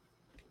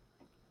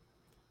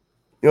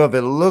 If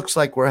it looks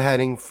like we're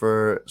heading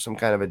for some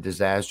kind of a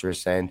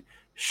disastrous end,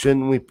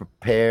 shouldn't we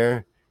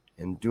prepare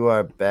and do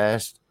our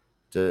best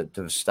to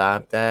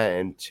stop that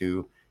and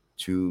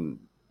to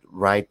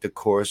right the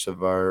course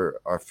of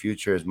our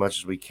future as much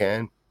as we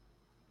can?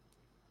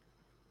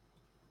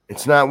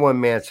 It's not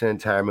one man, it's an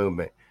entire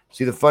movement.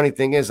 See, the funny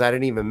thing is, I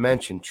didn't even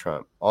mention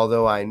Trump,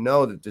 although I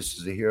know that this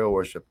is a hero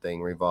worship thing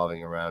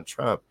revolving around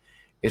Trump.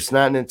 It's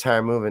not an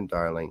entire movement,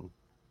 darling.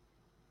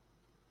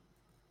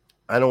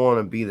 I don't want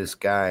to be this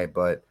guy,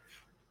 but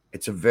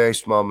it's a very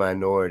small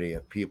minority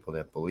of people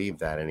that believe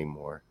that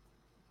anymore.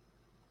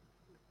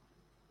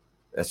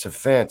 That's a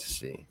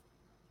fantasy.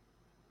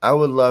 I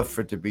would love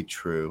for it to be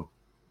true,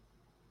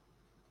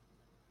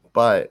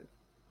 but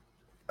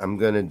I'm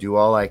going to do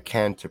all I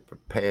can to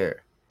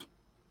prepare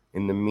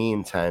in the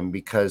meantime,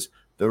 because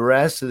the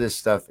rest of this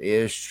stuff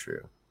is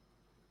true.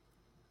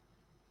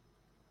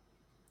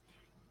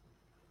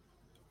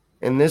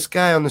 And this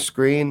guy on the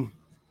screen,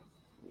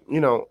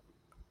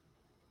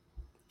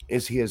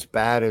 is he as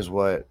bad as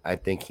what I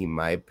think he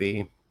might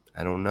be?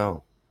 I don't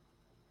know.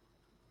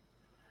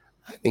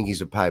 I think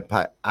he's a Pied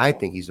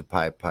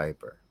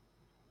Piper.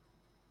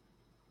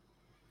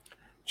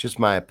 Just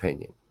my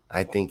opinion.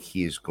 I think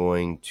he is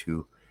going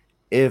to,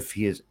 if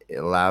he is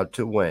allowed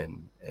to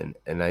win,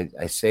 and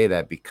I say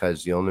that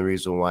because the only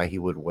reason why he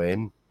would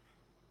win,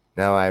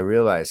 now I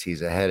realize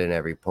he's ahead in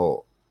every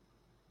poll.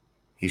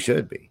 He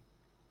should be.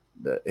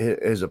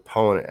 His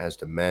opponent has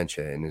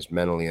dementia and is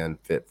mentally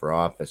unfit for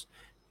office.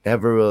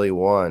 Never really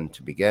won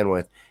to begin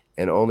with,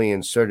 and only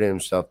inserted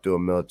himself through a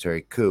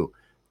military coup.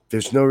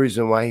 There's no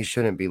reason why he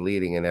shouldn't be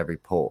leading in every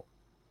poll.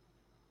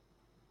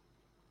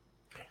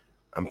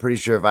 I'm pretty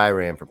sure if I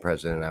ran for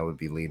president, I would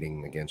be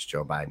leading against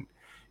Joe Biden.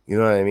 You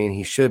know what I mean?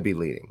 He should be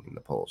leading in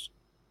the polls.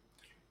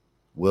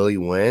 Will he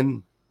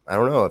win? I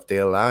don't know if they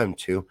allow him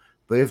to.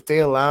 But if they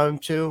allow him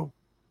to,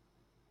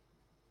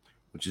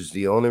 which is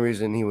the only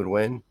reason he would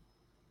win,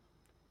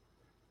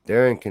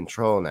 they're in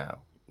control now.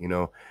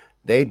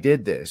 They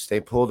did this. They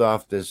pulled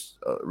off this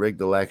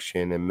rigged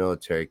election and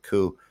military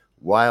coup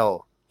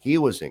while he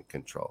was in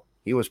control.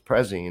 He was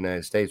president of the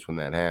United States when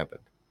that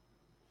happened.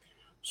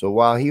 So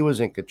while he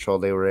was in control,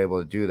 they were able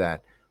to do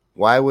that.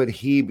 Why would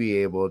he be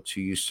able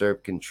to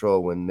usurp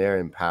control when they're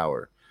in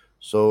power?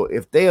 So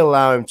if they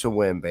allow him to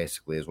win,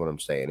 basically, is what I'm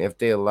saying. If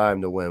they allow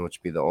him to win, which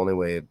would be the only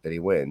way that he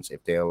wins,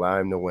 if they allow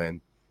him to win,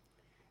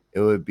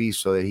 it would be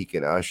so that he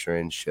can usher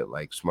in shit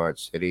like smart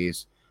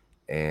cities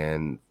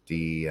and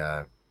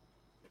the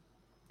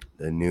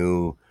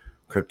new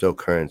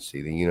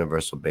cryptocurrency, the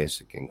universal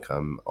basic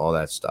income, all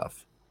that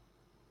stuff.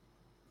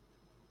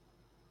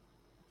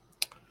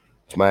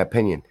 It's my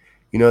opinion.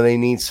 They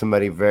need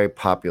somebody very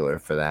popular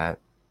for that.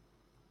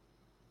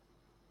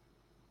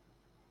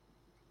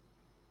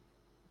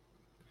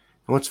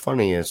 And what's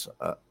funny is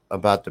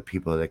about the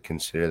people that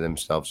consider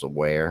themselves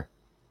aware,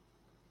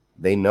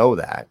 they know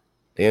that.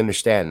 They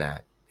understand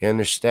that. They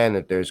understand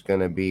that there's going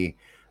to be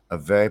a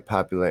very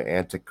popular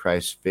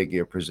Antichrist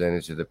figure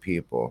presented to the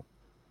people.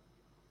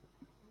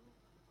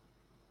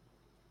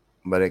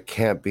 But it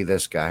can't be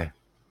this guy.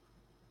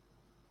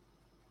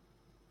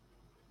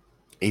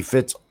 He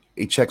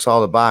checks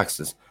all the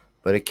boxes,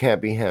 but it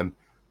can't be him.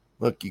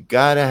 Look, you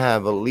got to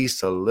have at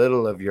least a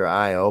little of your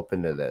eye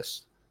open to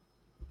this.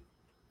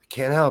 I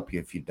can't help you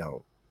if you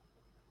don't.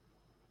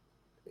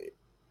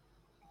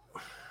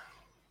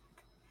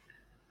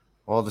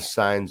 All the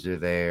signs are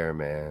there,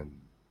 man.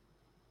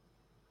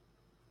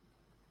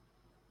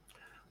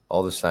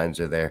 All the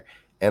signs are there.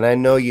 And I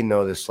know you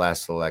know this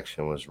last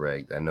election was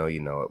rigged. I know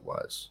you know it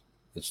was.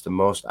 It's the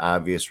most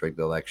obvious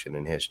rigged election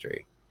in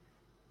history.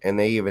 And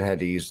they even had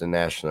to use the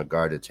National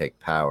Guard to take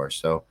power.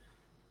 So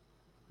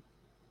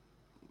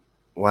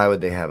why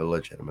would they have a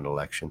legitimate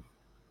election?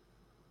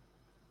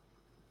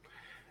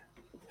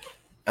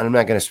 And I'm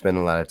not going to spend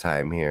a lot of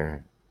time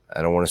here.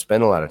 I don't want to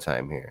spend a lot of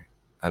time here.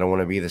 I don't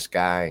want to be this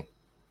guy.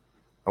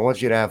 I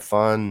want you to have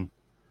fun,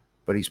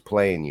 but he's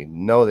playing you.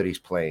 Know that he's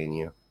playing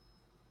you.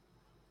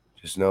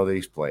 Just know that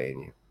he's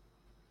playing you.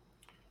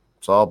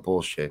 It's all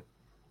bullshit.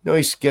 You know,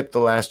 he skipped the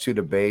last two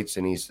debates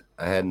and he's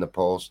ahead in the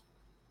polls.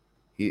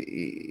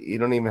 You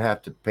don't even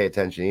have to pay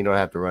attention. You don't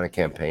have to run a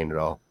campaign at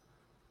all.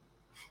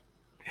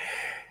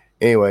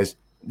 Anyways,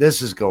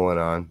 this is going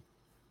on.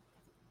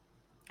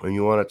 When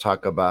you want to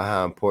talk about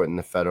how important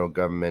the federal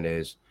government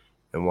is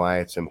and why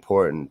it's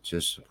important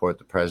to support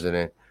the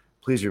president,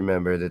 please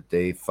remember that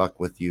they fuck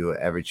with you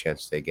every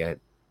chance they get.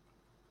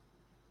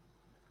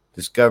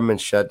 This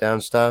government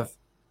shutdown stuff,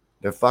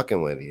 they're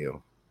fucking with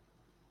you.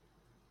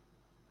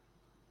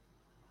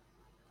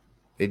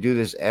 They do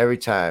this every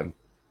time.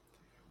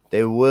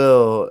 They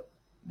will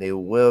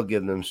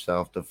give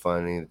themselves the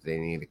funding that they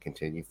need to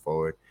continue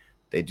forward.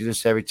 They do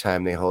this every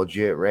time. They hold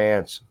you at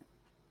ransom.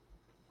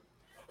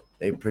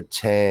 They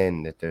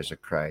pretend that there's a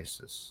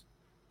crisis.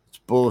 It's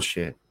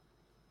bullshit.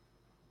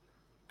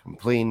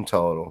 Complete and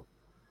total.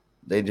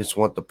 They just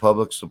want the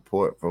public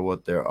support for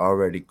what they're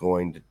already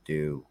going to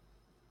do.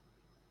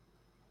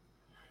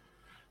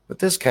 But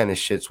this kind of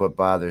shit's what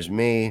bothers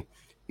me.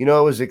 You know,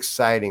 it was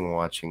exciting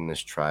watching this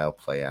trial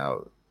play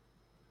out.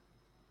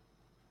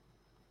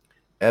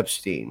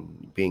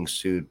 Epstein being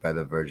sued by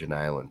the Virgin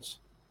Islands.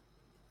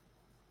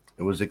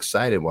 It was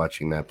exciting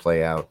watching that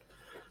play out.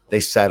 They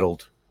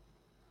settled.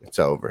 It's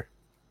over.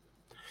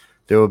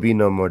 There will be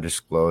no more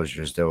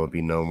disclosures. There will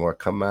be no more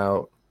come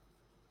out.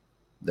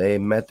 They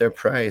met their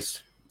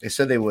price. They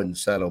said they wouldn't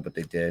settle, but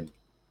they did.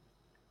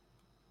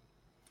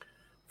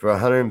 For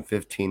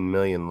 $115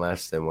 million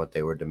less than what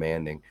they were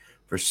demanding.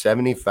 For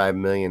 $75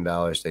 million,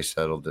 they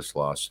settled this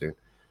lawsuit.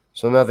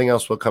 So nothing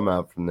else will come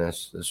out from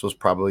this. This was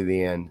probably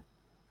the end.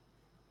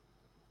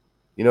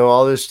 You know,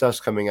 all this stuff's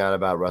coming out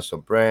about Russell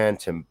Brand,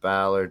 Tim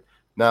Ballard.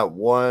 Not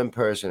one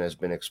person has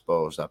been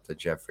exposed up the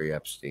Jeffrey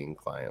Epstein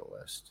client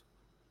list.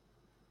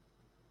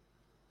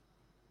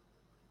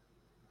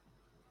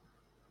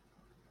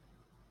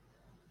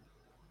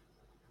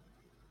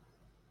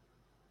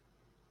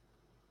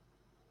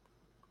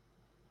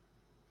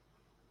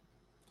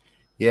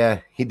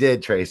 Yeah, he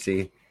did,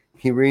 Tracy.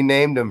 He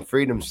renamed them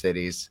Freedom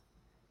Cities.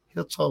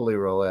 He'll totally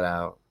roll it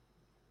out.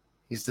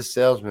 He's the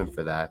salesman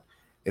for that.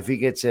 If he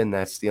gets in,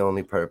 that's the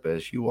only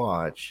purpose. You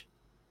watch.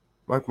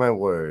 Mark my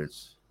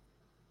words.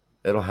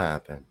 It'll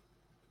happen.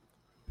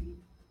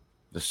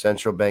 The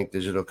central bank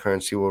digital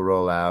currency will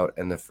roll out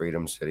and the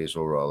Freedom Cities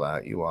will roll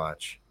out. You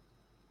watch.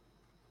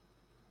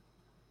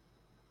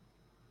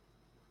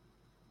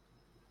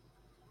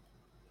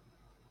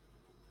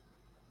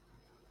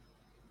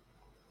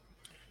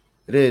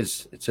 It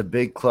is. It's a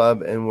big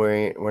club and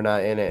we're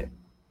not in it.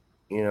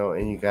 You know,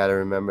 and you got to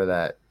remember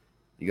that.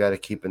 You got to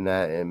keep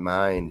that in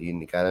mind.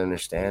 You got to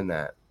understand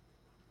that.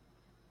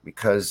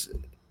 Because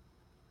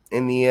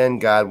in the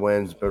end, God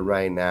wins, but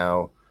right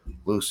now,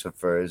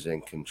 Lucifer is in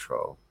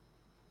control.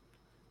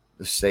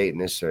 The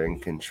Satanists are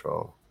in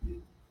control.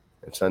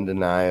 It's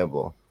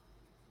undeniable.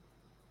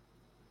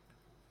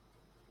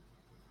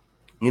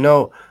 You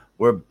know,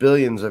 where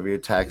billions of your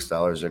tax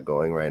dollars are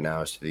going right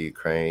now is to the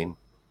Ukraine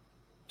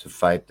to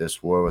fight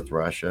this war with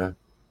Russia.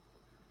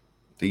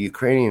 The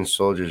Ukrainian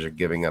soldiers are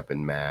giving up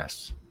in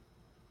mass.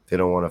 They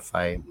don't want to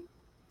fight.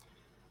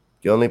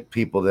 The only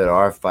people that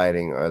are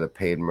fighting are the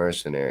paid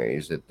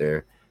mercenaries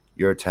that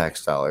your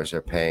tax dollars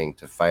are paying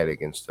to fight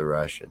against the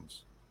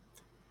Russians.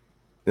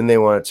 Then they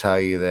want to tell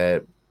you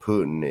that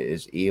Putin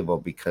is evil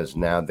because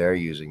now they're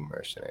using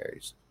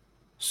mercenaries.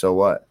 So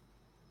what?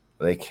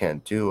 They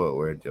can't do what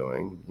we're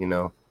doing. You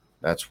know,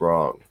 that's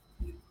wrong.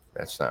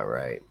 That's not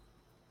right.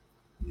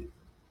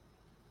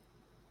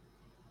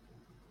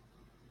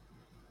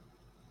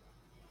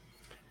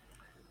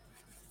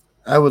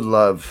 I would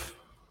love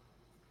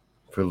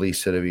for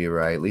Lisa to be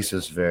right.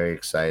 Lisa's very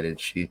excited.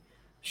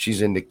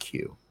 She's into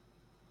Q.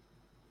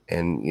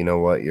 And you know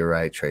what? You're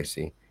right,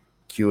 Tracy.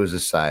 Q is a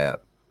psyop.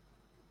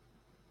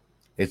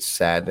 It's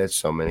sad that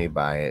so many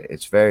buy it.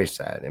 It's very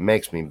sad. It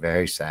makes me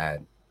very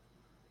sad.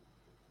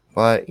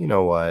 But you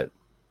know what?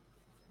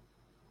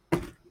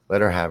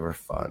 Let her have her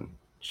fun.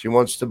 She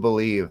wants to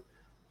believe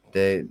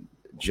that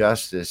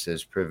justice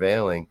is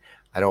prevailing.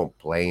 I don't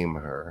blame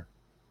her.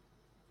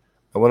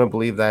 I want to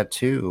believe that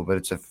too, but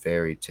it's a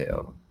fairy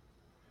tale.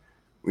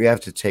 We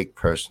have to take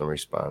personal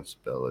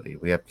responsibility.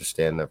 We have to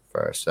stand up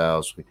for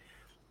ourselves.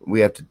 We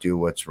have to do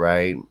what's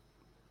right.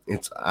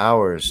 It's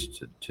ours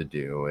to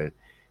do.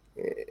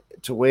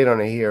 To wait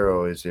on a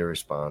hero is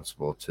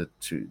irresponsible.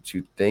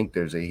 To think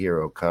there's a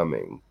hero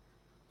coming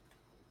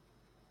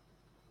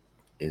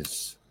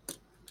is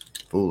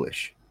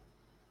foolish.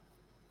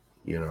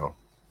 you know,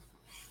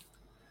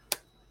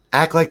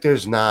 act like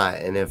there's not.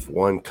 And if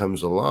one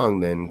comes along,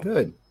 then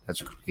good.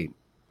 That's great.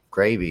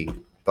 Gravy,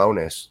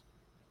 bonus.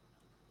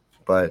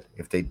 But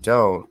if they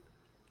don't,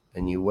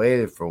 and you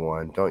waited for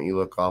one, don't you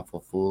look awful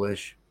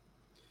foolish?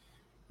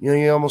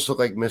 You almost look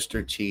like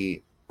Mr.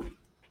 T.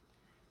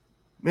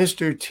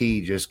 Mr.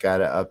 T just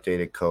got an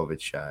updated COVID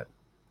shot.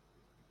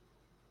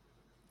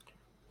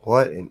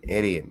 What an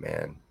idiot,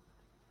 man.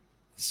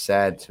 It's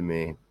sad to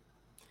me.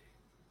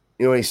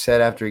 You know what he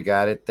said after he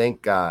got it?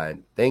 Thank God.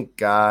 Thank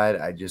God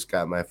I just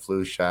got my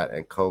flu shot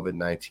and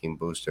COVID-19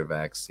 booster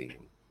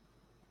vaccine.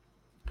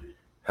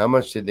 How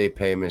much did they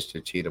pay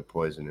Mr. T to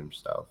poison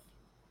himself?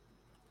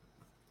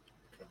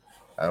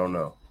 I don't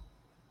know.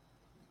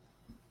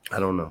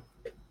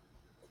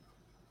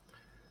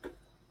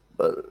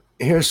 But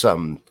here's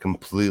something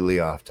completely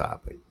off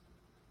topic.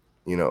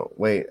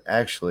 Wait,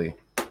 actually,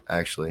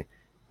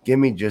 give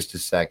me just a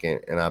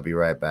second and I'll be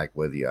right back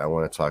with you. I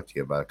want to talk to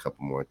you about a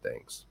couple more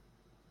things.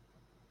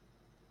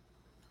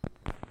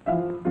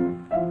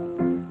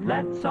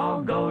 Let's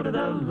all go to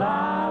the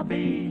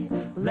lobby.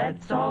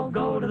 Let's all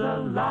go to the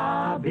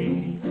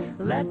lobby.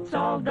 Let's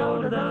all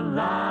go to the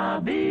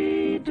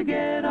lobby to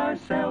get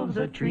ourselves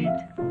a treat.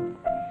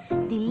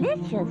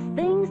 Delicious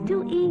things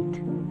to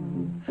eat.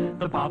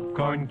 The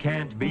popcorn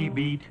can't be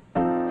beat.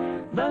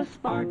 The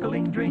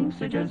sparkling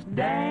drinks are just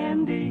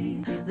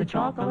dandy. The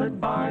chocolate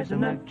bars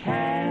and the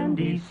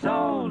candy.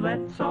 So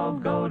let's all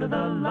go to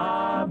the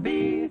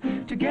lobby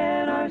to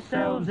get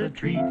ourselves a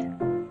treat.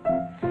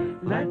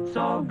 Let's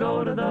all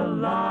go to the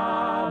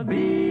lobby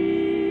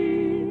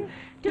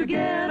to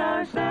get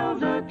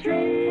ourselves a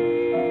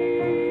treat.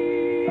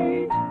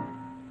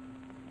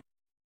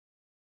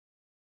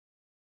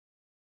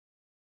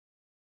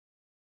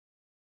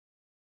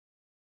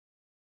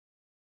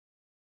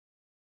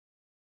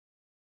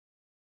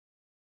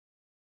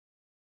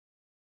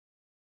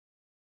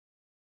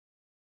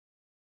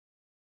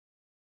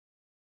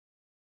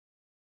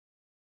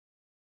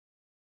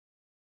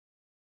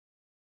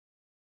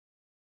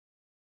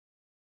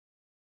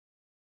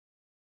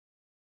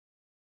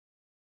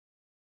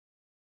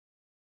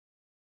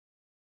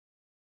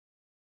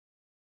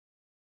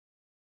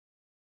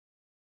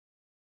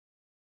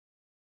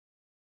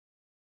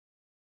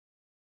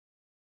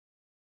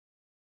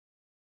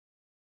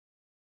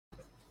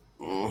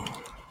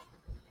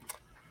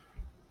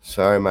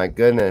 Sorry, my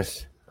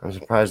goodness. I'm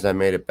surprised I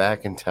made it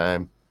back in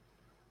time.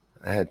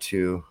 I had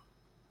to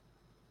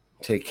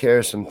take care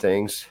of some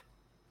things.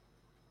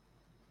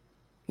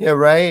 Yeah,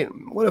 right?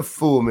 What a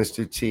fool,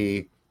 Mr.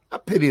 T. I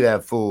pity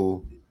that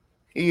fool.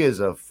 He is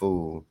a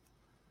fool.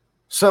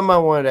 Something I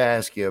wanted to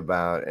ask you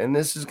about, and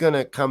this is going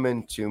to come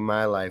into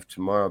my life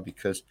tomorrow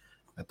because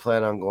I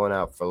plan on going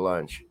out for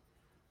lunch.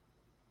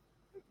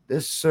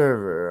 This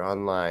server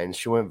online,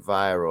 she went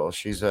viral.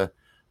 She's a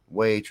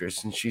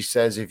waitress, and she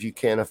says if you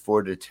can't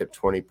afford to tip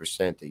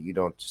 20%, that you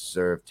don't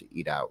deserve to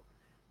eat out.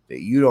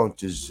 That you don't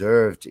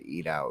deserve to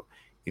eat out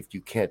if you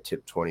can't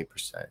tip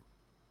 20%.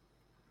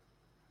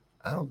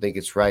 I don't think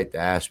it's right to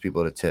ask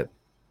people to tip,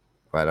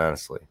 quite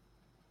honestly.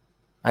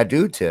 I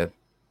do tip,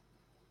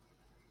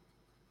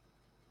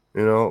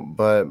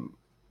 but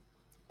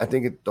I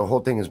think the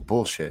whole thing is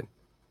bullshit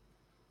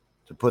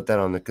to put that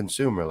on the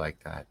consumer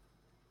like that.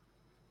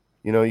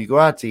 You go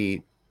out to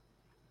eat,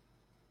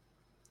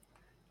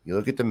 you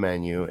look at the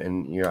menu,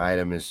 and your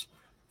item is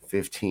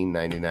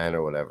 $15.99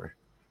 or whatever.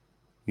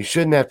 You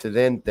shouldn't have to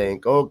then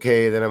think,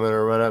 okay, then I'm going to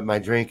run up. My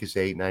drink is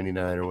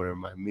 $8.99 or whatever.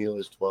 My meal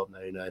is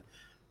 $12.99,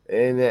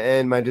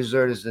 and my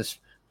dessert is this.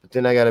 But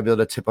then I got to be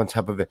able to tip on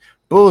top of it.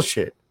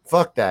 Bullshit.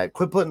 Fuck that.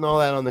 Quit putting all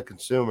that on the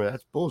consumer.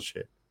 That's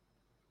bullshit.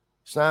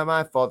 It's not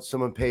my fault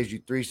someone pays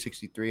you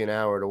 $3.63 an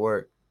hour to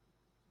work.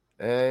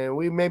 And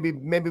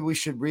maybe we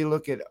should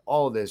relook at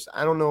all of this.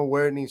 I don't know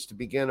where it needs to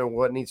begin or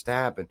what needs to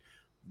happen,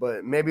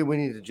 but maybe we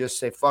need to just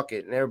say fuck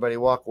it and everybody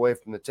walk away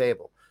from the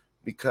table,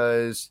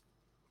 because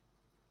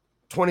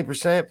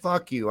 20%,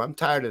 fuck you. I'm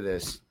tired of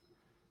this.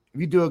 If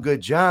you do a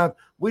good job,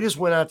 we just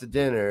went out to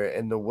dinner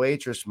and the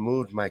waitress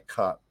moved my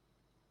cup.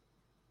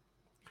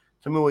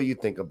 Tell me what you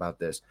think about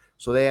this.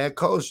 So they had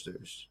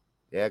coasters.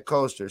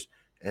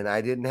 And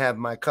I didn't have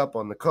my cup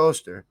on the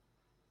coaster.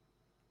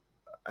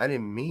 I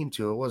didn't mean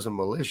to. It wasn't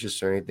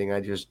malicious or anything. I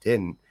just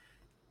didn't.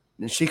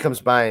 And she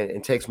comes by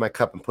and takes my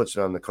cup and puts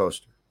it on the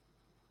coaster.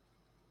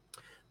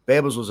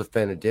 Babels was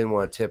offended, didn't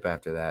want to tip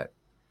after that.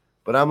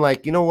 But I'm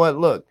like, you know what?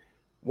 Look,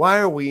 why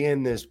are we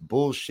in this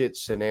bullshit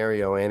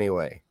scenario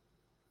anyway?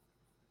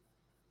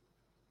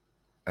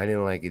 I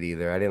didn't like it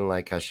either. I didn't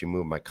like how she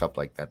moved my cup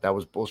like that. That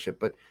was bullshit.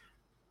 But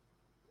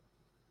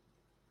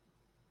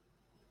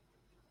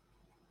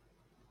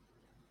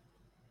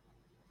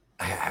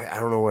I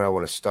don't know where I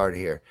want to start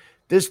here.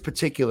 This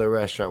particular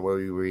restaurant where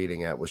we were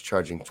eating at was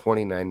charging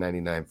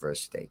 $29.99 for a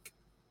steak.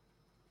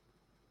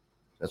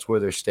 That's where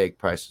their steak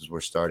prices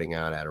were starting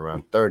out at,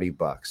 around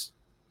 $30,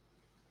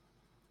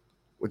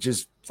 which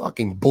is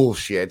fucking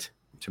bullshit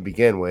to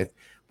begin with.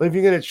 But if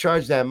you're going to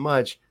charge that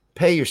much,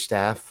 pay your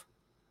staff.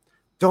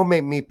 Don't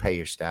make me pay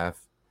your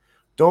staff.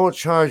 Don't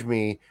charge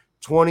me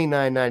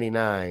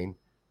 $29.99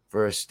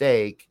 for a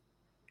steak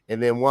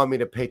and then want me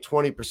to pay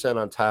 20%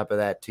 on top of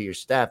that to your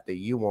staff that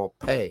you won't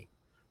pay.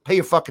 Pay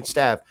your fucking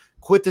staff.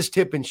 Quit this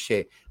tipping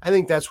shit. I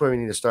think that's where we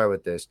need to start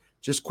with this.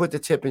 Just quit the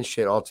tipping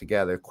shit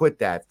altogether. Quit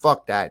that.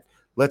 Fuck that.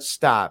 Let's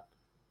stop.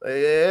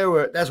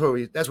 That's where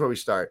we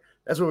start.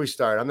 That's where we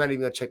start. I'm not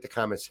even gonna check the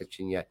comment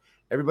section yet.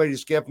 Everybody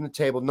just get up from the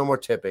table. No more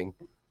tipping.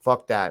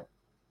 Fuck that.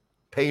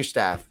 Pay your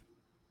staff.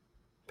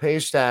 Pay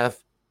your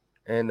staff,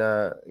 and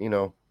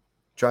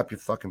drop your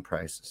fucking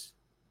prices.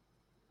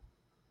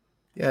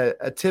 Yeah,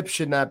 a tip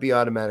should not be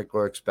automatic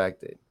or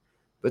expected.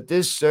 But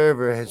this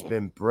server has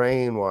been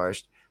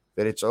brainwashed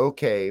that it's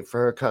okay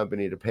for her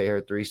company to pay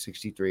her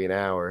 $3.63 an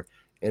hour,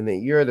 and that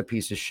you're the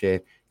piece of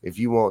shit if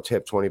you won't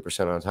tip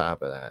 20% on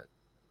top of that.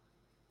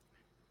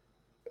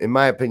 In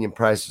my opinion,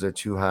 prices are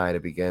too high to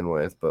begin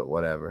with, but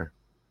whatever.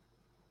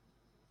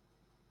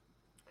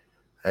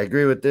 I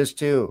agree with this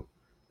too.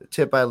 The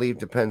tip I leave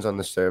depends on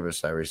the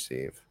service I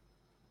receive.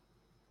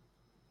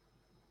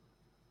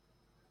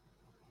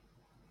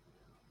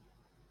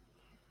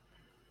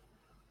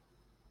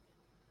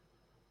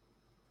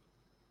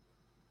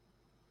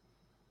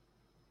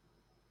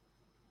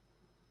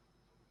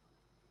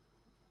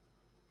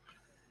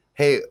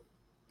 Hey,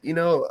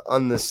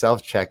 on the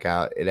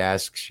self-checkout, it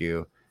asks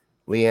you,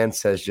 Leanne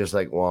says, just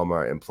like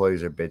Walmart,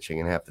 employees are bitching,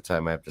 and half the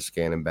time I have to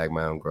scan and bag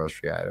my own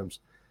grocery items.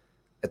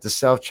 At the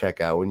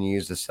self-checkout, when you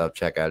use the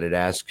self-checkout, it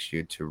asks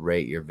you to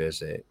rate your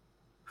visit.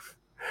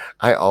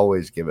 I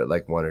always give it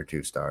like 1 or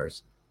 2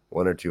 stars.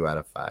 1 or 2 out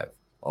of 5.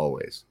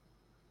 Always.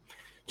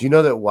 Do you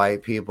know that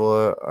white people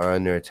are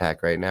under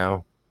attack right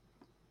now?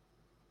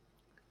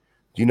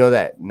 Do you know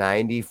that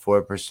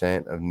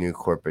 94% of new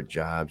corporate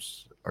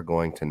jobs are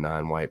going to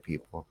non-white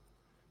people?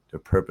 They're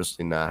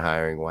purposely not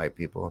hiring white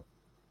people.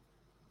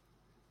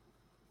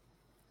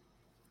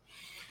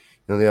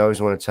 They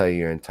always want to tell you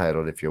you're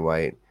entitled if you're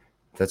white.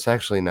 That's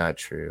actually not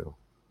true.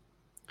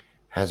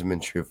 Hasn't been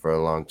true for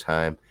a long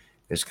time.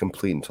 It's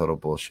complete and total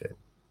bullshit.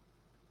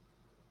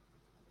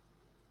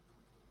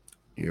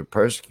 You're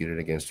persecuted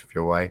against if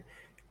you're white,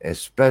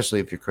 especially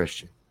if you're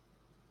Christian.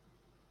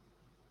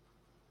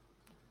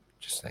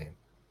 Just saying.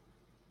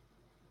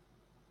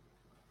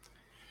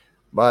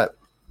 But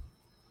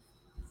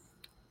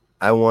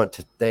I want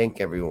to thank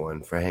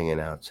everyone for hanging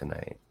out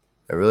tonight.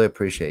 I really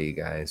appreciate you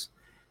guys.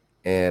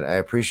 And I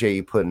appreciate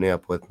you putting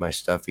up with my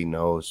stuffy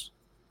nose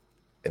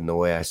and the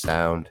way I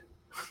sound.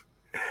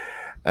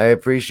 I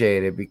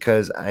appreciate it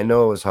because I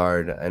know it was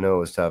hard. I know it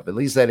was tough. At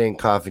least I didn't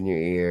cough in your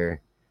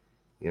ear,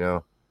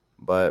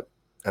 But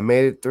I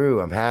made it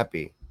through. I'm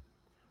happy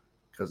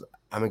because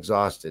I'm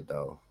exhausted,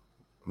 though.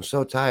 I'm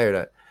so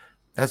tired.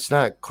 That's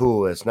not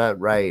cool. It's not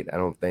right, I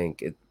don't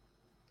think.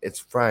 It's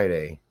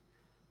Friday.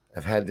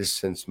 I've had this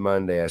since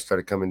Monday. I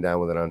started coming down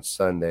with it on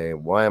Sunday.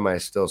 Why am I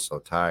still so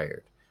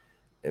tired?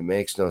 It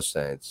makes no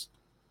sense.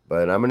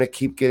 But I'm going to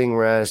keep getting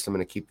rest. I'm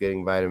going to keep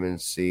getting vitamin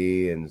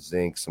C and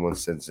zinc. Someone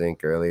said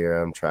zinc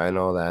earlier. I'm trying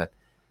all that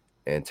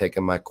and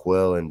taking my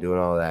quill and doing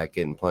all that,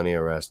 getting plenty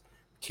of rest.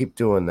 Keep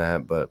doing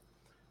that. But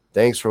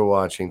thanks for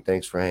watching.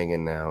 Thanks for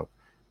hanging out.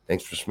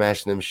 Thanks for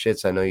smashing them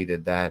shits. I know you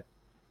did that.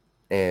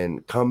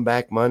 And come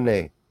back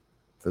Monday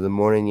for the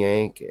Morning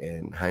Yank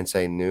and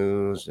Hindsight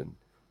News and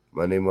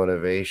Monday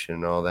Motivation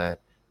and all that.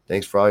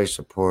 Thanks for all your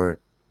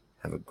support.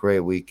 Have a great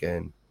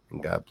weekend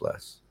and God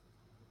bless.